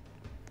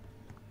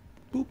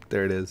 Boop.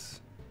 There it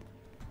is.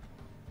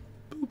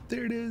 Boop.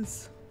 There it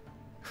is.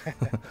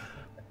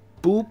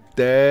 Boop.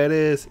 There it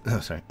is. Oh,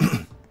 sorry.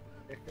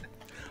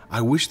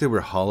 I wish they were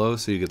hollow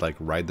so you could, like,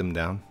 ride them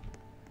down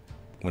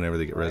whenever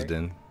they get rezzed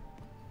in.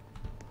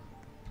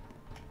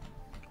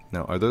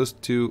 Now, are those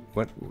two...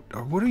 What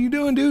are you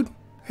doing, dude?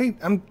 Hey,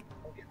 I'm...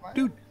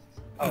 Dude.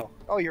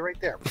 Oh, you're right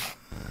there.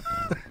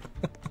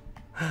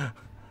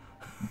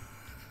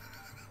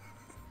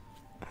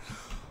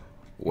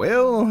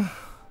 Well,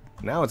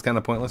 now it's kind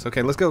of pointless.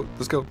 Okay, let's go.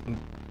 Let's go.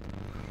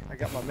 I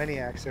got my mini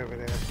axe over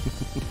there.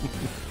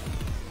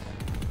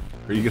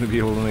 Are you gonna be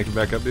able to make it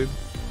back up, dude?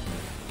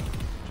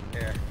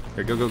 Yeah.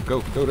 Here, go.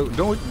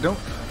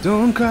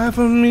 Don't cry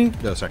for me.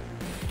 No, sorry.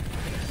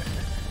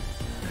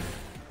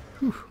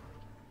 Whew.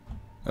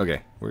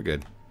 Okay, we're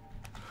good.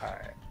 All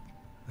right.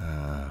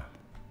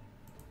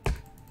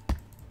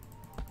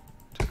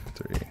 2,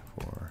 3,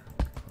 4,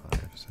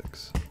 5,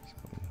 6, 7,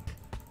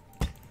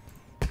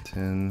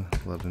 10,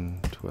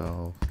 11,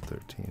 12,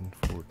 13,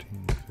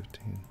 14,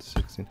 15,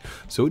 16.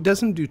 So it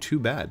doesn't do too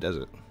bad, does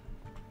it?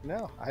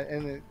 No,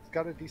 and it's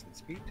got a decent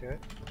speed to it.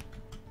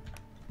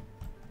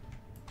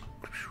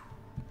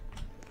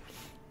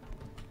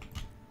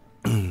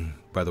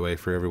 By the way,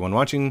 for everyone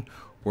watching,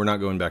 we're not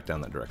going back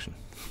down that direction.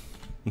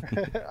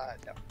 No.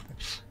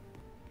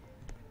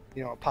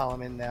 You know, pile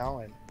them in now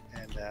and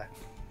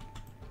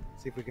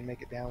see if we can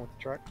make it down with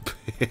the truck.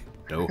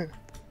 No.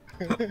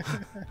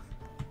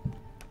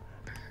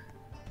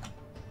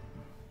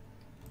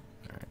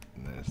 Alright,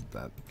 there's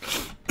that.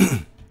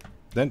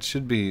 That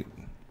should be...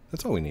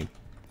 That's all we need.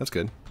 That's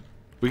good.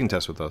 We can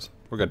test with those.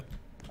 We're good.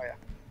 Oh, yeah.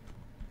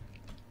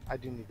 I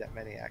do need that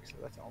mini axe, so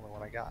that's the only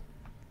one I got.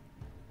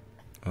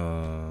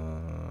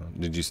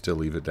 Did you still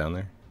leave it down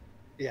there?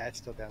 Yeah, it's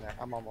still down there.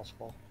 I'm almost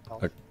full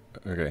health.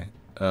 Okay.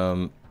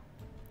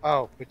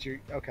 Oh, but you...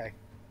 Okay.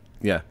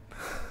 Yeah.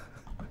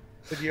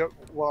 So do you...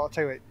 Well, I'll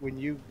tell you what. When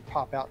you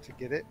pop out to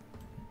get it...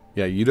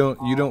 Yeah, you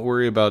don't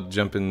worry about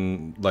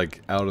jumping,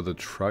 like, out of the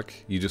truck.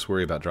 You just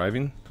worry about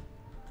driving.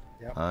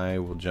 Yep. I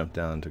will jump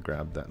down to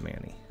grab that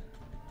Manny.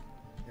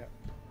 Yep.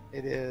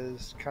 It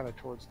is kind of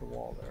towards the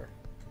wall there.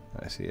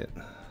 I see it.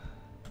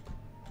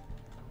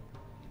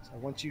 So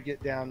once you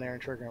get down there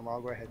and trigger them,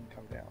 I'll go ahead and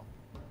come down.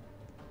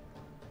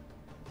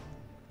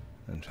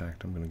 In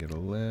fact, I'm going to get a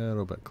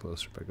little bit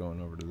closer by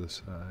going over to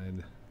this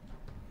side.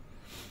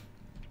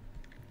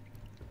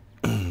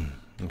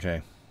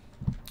 Okay.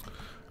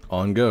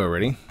 On go,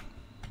 ready?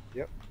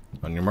 Yep.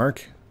 On your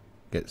mark,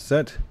 get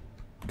set,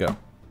 go.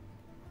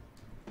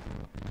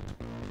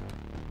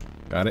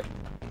 Got it.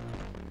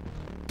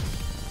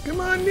 Come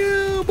on,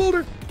 you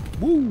boulder.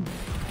 Woo.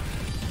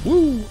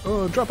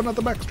 Woo. Dropping out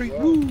the back street.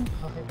 Woo.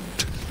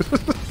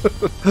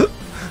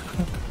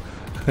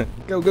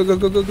 Go.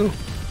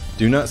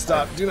 Do not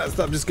stop. Do not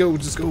stop. Just go.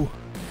 Just go.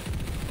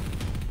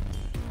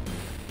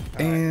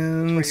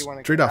 And right.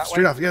 straight off.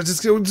 Yeah,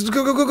 just go. Just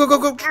go.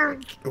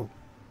 Oh.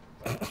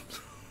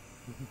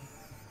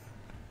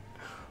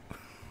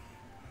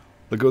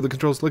 Let go of the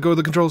controls. Let go of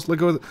the controls. Let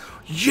go of the...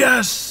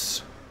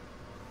 Yes!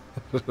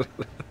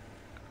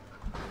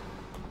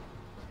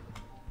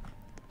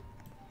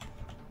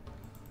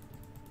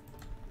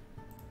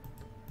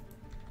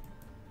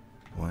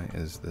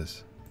 is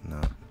this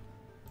not?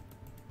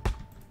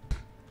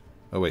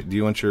 Oh wait, do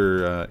you want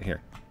your,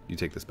 here, you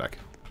take this back.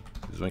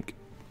 Zwink.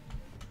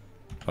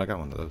 Oh, I got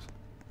one of those.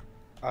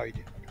 Oh, you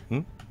did. Hmm?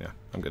 Yeah,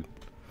 I'm good.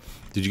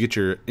 Did you get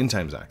your in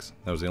times axe?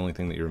 That was the only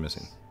thing that you were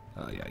missing.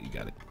 Oh yeah, you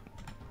got it.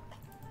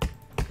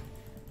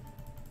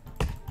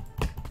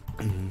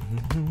 There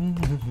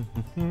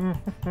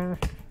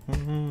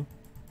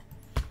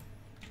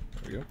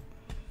we go.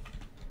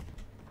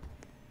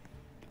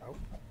 Oh.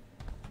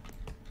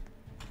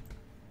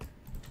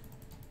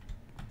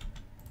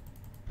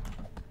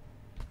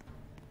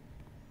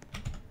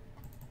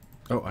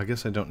 Oh, I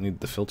guess I don't need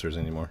the filters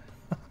anymore.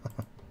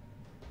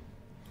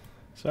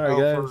 Sorry, Oh,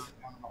 guys.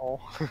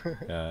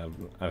 Yeah,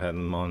 I've had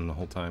them on the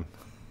whole time.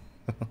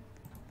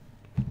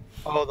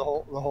 Oh, the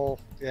whole,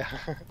 yeah.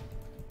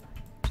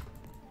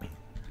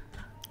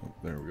 Oh,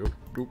 there we go.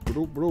 Boop,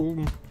 boop,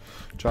 boop.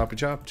 Choppy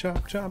chop,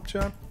 chop, chop,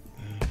 chop.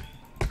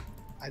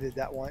 I did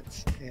that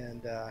once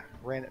and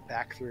ran it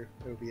back through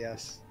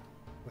OBS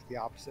with the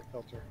opposite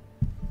filter.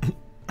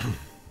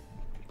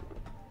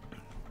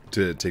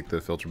 To take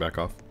the filter back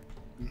off?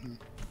 Mm-hmm.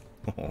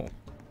 Oh.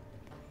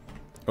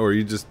 Oh, are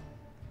you just...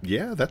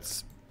 Yeah,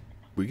 that's...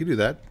 We could do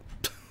that.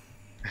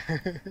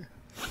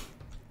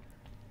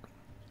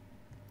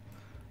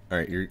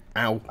 Alright, you're...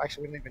 Ow!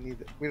 Actually, we don't even need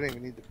it. We don't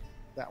even need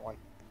that one.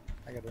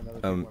 I got another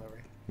big one over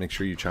here. Make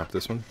sure you chop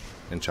this one,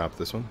 and chop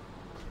this one.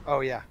 Oh,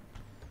 yeah.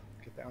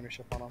 Get the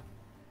ownership on them.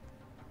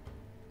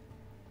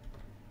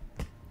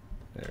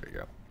 There we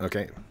go.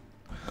 Okay.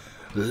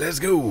 Let's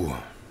go!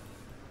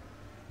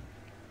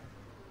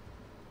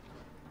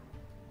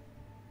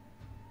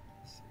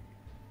 Let's see.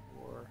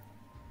 Oh,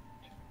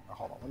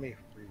 hold on. Let me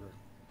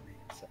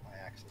reset my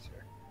axes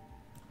here.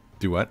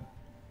 Do what?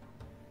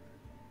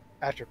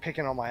 After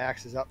picking all my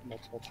axes up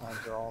multiple times,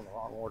 they're all in the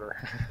wrong order.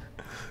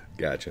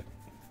 Gotcha.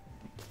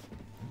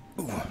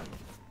 Ooh.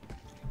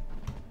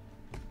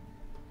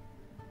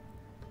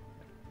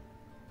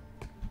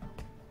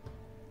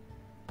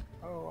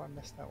 Oh, I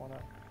messed that one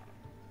up.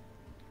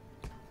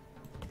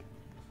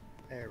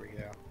 There we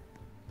go.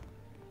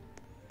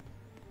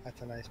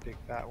 That's a nice big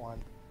fat one.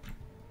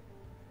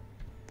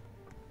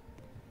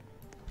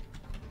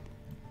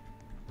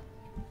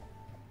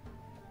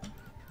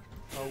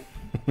 Oh.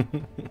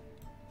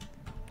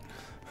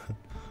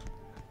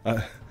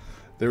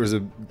 There was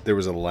a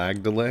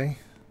lag delay,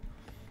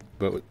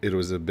 but it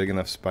was a big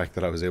enough spike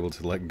that I was able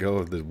to let go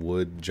of the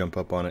wood, jump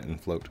up on it,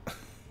 and float.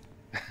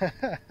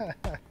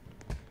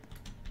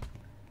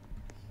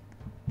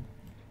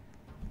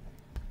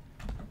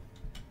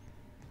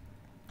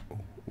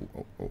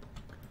 Oh.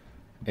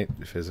 Hey,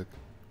 Fezzik,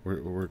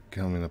 we're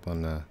coming up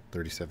on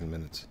 37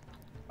 minutes.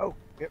 Oh,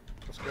 yep,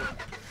 that's good.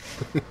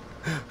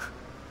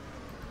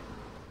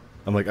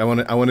 I'm like, I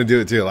want to do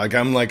it too. Like,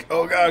 I'm like,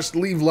 oh gosh,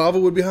 leave lava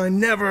wood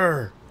behind,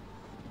 never.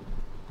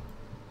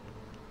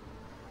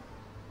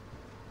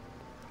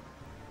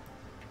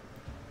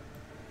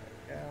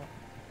 Yeah.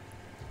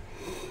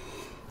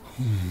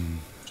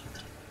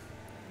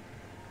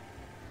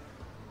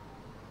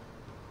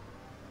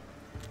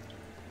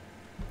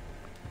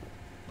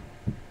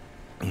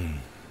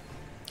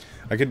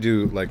 I could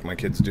do like my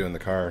kids do in the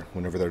car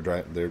whenever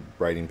they're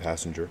riding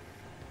passenger.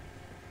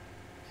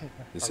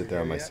 Just sit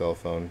there on my cell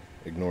phone,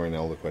 ignoring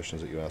all the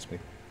questions that you ask me.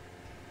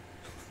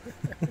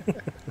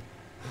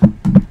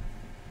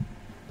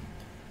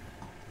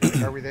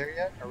 Are we there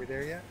yet? Are we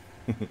there yet?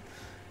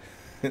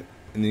 And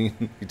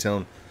then you tell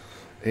them,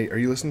 hey, are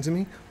you listening to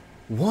me?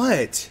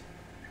 What?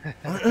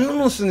 I'm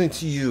listening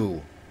to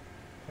you.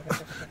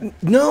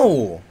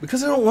 No,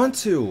 because I don't want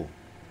to.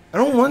 I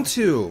don't want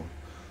to.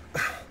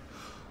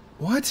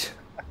 What?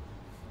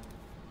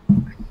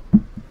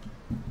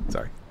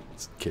 Sorry,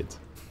 it's kids.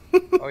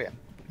 Oh, yeah.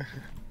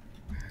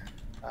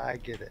 I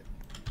get it.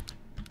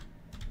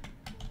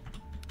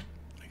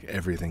 Like,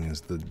 everything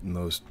is the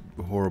most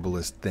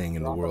horriblest thing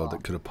in the world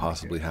that could have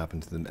possibly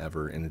happened to them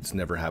ever, and it's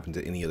never happened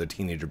to any other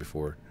teenager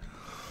before.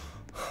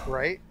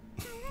 Right?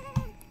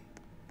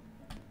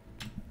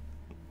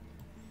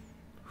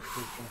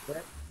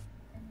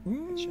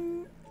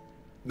 Yeah,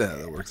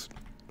 that works.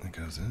 It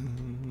goes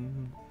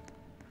in.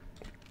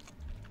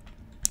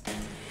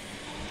 Alright,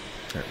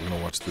 we're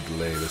gonna watch the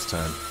delay this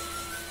time.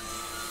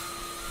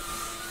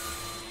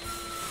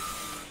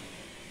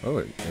 Oh,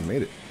 it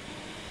made it.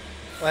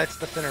 Well, that's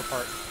the thinner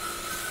part.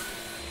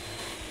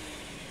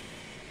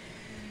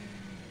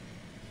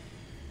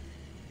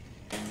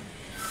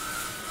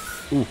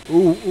 Ooh,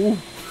 ooh, ooh.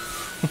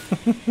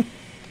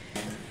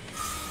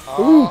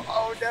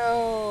 Oh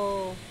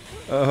no!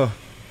 Oh.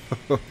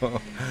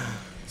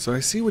 So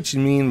I see what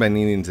you mean by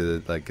needing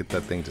to like get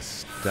that thing to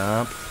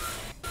stop.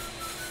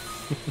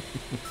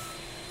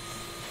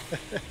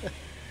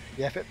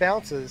 Yeah, if it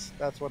bounces,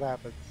 that's what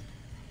happens.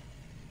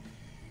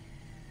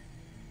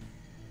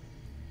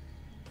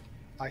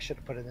 I should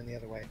have put it in the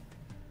other way.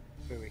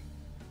 Booey.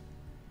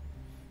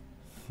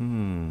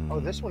 Oh,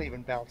 this one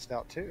even bounced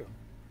out too.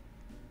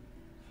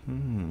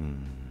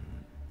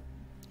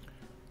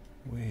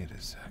 Wait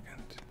a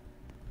second.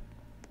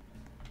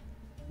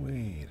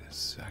 Wait a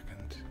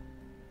second.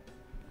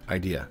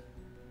 Idea.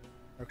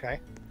 Okay.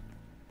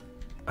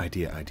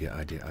 Idea.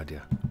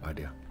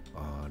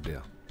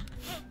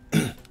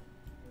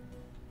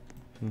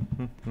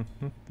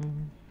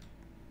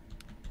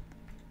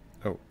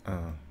 Oh,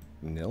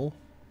 nil?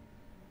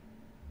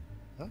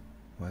 Huh?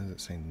 Why does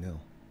it say nil?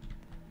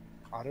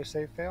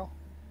 Autosave fail?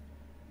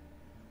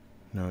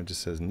 No, it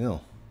just says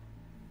nil.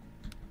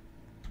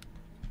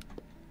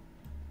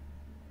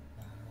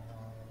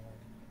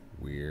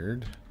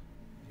 Weird.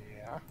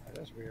 Yeah,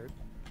 that is weird.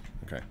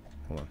 Okay,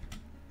 hold on.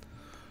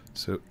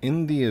 So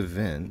in the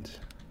event,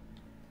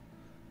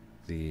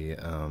 the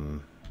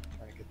Trying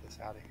to get this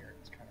out of here.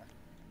 It's kind of.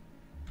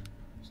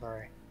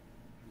 Sorry.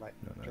 Might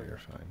no, trigger. you're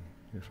fine.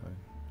 You're fine.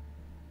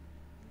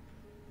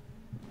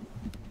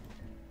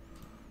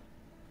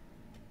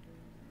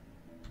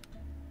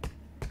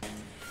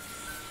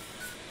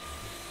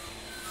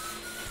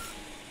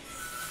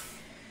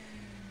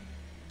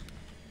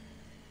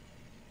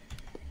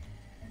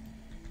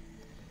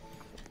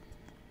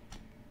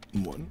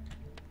 One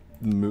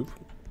move.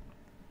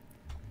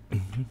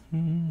 Do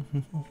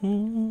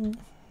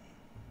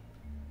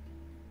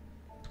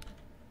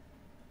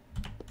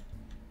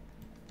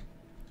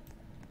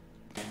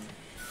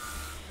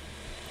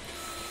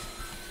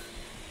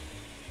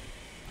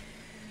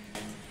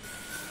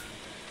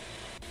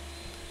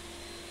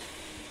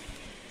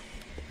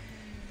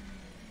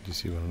you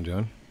see what I'm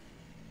doing?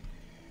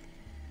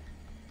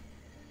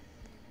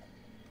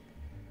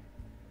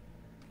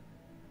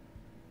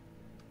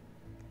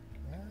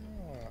 Oh.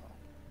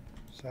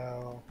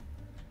 So.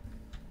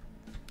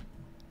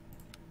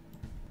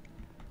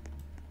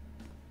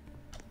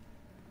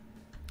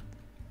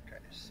 Okay,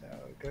 so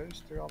it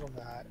goes through all of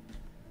that.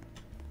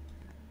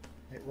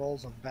 It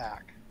rolls them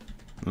back.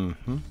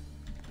 Mm-hmm.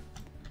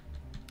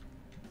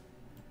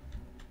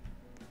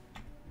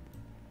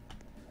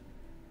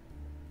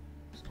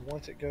 So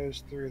once it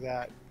goes through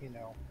that, you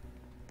know,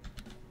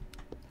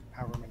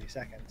 however many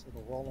seconds,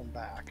 it'll roll them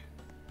back.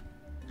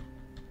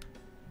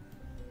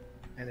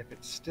 And if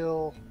it's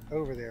still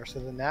over there, so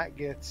then that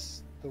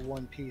gets the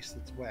one piece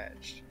that's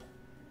wedged.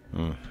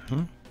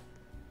 Mm-hmm.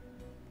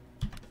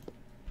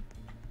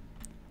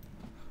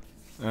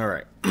 All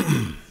right.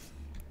 I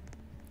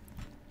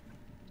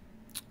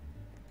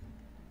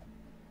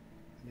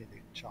need to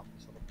chop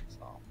this little piece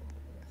off a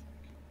little bit, I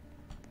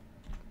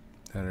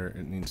think. That or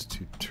it needs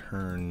to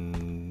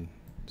turn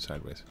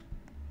sideways.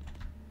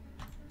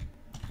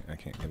 I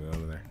can't get it out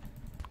of there.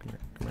 Come here,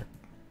 come here.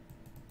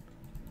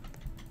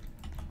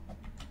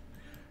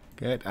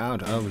 Get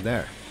out of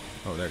there.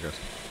 Oh, there it goes.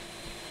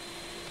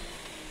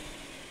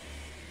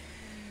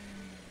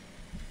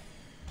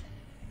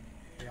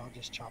 Here, I'll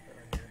just chop it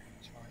right here.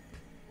 It's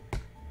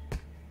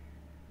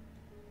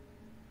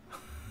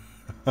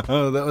fine.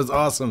 Oh, that was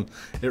awesome.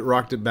 It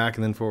rocked it back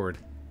and then forward.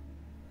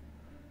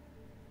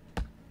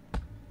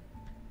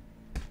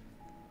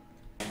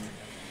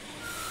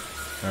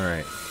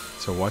 Alright,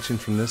 so watching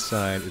from this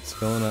side, it's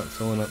filling up,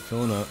 filling up,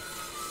 filling up.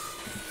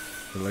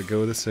 We let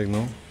go of the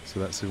signal, so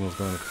that signal's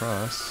going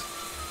across.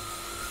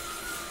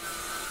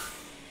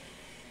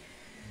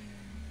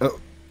 Oh!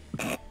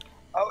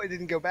 Oh, it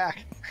didn't go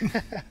back.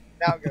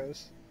 Now it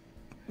goes.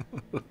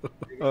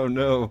 Oh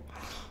no!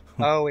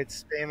 Oh,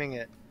 it's spamming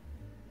it.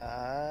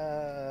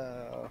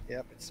 Oh,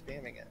 yep, it's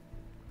spamming it.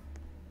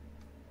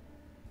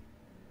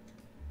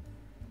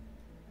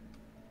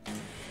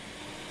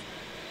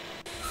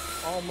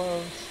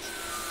 Almost.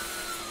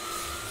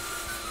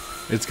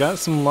 It's got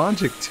some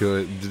logic to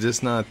it,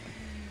 just not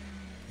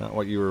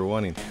what you were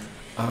wanting.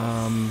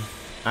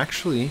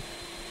 Actually,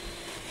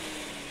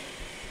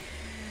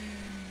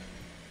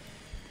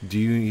 do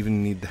you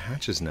even need the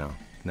hatches now?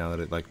 Now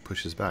that it like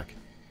pushes back?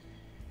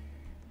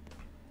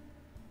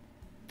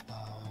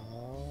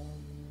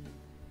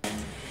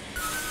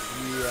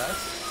 Yes,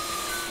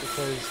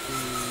 because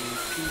the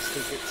piece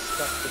that gets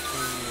stuck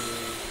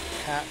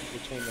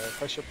between the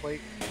pressure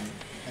plate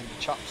and the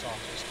chop saws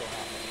are still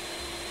happening.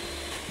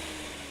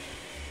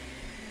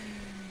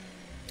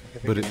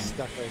 If But it gets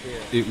stuck right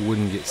here. It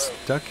wouldn't get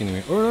stuck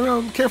anyway. Oh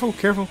no, no, careful,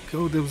 careful!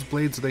 Oh, those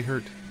blades, they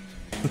hurt.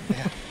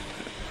 Yeah.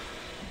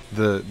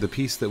 The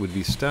piece that would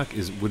be stuck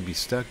would be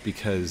stuck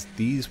because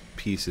these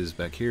pieces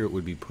back here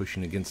would be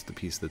pushing against the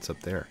piece that's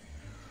up there.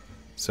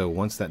 So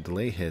once that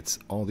delay hits,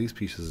 all these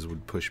pieces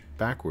would push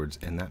backwards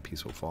and that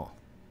piece will fall.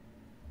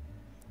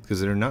 Because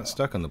they're not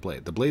stuck on the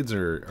blade. The blades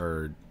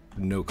are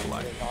no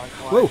collide.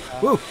 Whoa,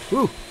 whoa,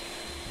 whoa!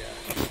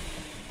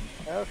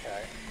 Yeah.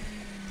 Okay.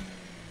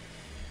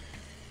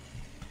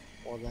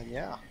 Well then,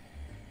 yeah.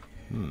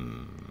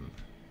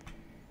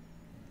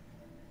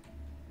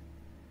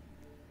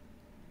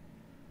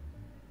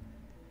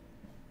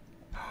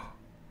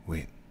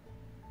 Wait.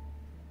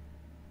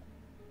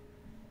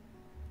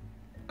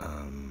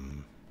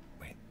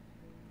 Wait.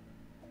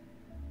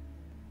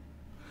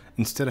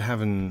 Instead of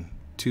having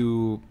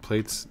two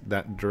plates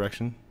that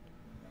direction,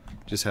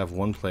 just have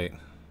one plate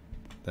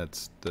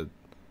that's the...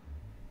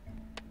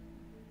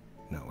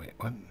 No, wait,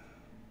 what?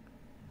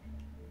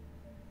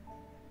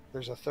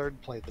 there's a third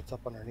plate that's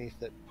up underneath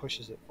that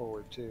pushes it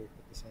forward too.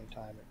 At the same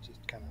time, it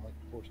just kind of like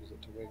forces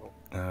it to wiggle.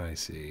 I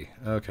see.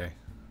 Okay.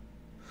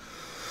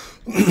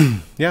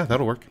 Yeah,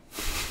 that'll work.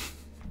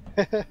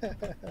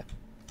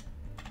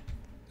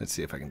 Let's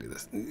see if I can do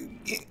this.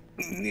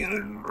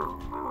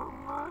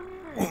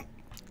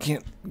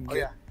 Can't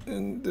get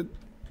in the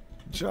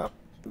shop.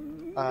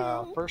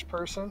 First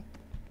person,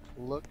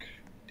 look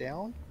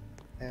down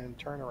and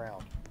turn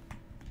around.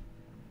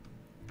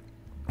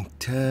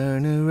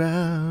 Turn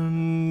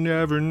around.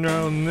 Every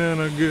now and then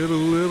I get a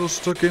little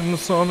stuck in the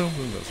sauna.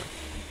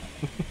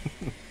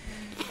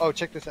 Oh,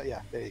 check this out.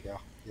 Yeah, there you go.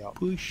 Yep.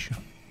 Push.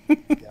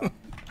 Yep.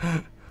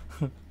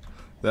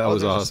 That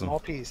was there's awesome. A small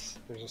piece.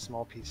 There's a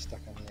small piece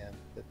stuck on the end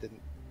that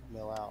didn't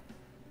mill out.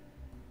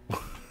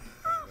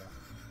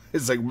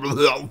 It's like.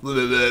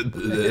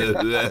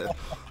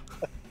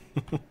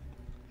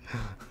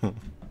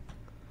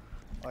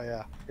 Oh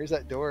yeah. Here's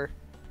that door.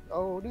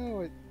 Oh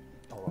no!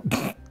 Hold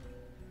on.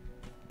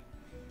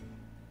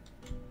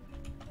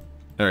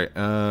 All right.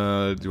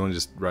 Do you want to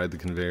just ride the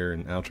conveyor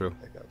and outro?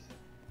 There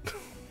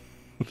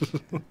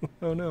goes.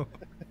 Oh no.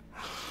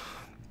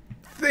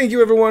 Thank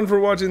you everyone for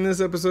watching this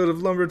episode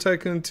of Lumber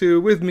Tycoon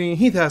 2 with me,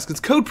 Heath Haskins,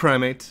 Code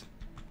Primate.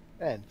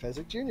 And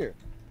FezzikJr.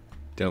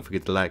 Don't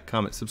forget to like,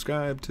 comment,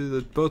 subscribe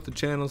to both the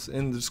channels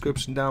in the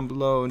description down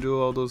below, and do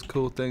all those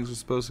cool things we're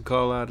supposed to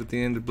call out at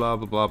the end of blah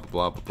blah blah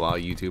blah blah blah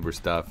YouTuber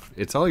stuff.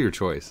 It's all your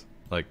choice.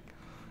 Like,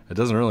 it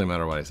doesn't really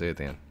matter what I say at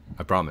the end.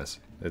 I promise.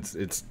 It's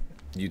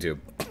YouTube.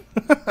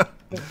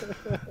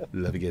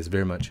 Love you guys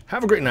very much.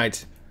 Have a great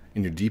night.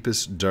 In your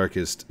deepest,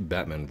 darkest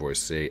Batman voice,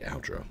 say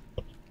outro.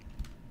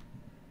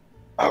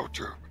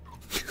 Outro.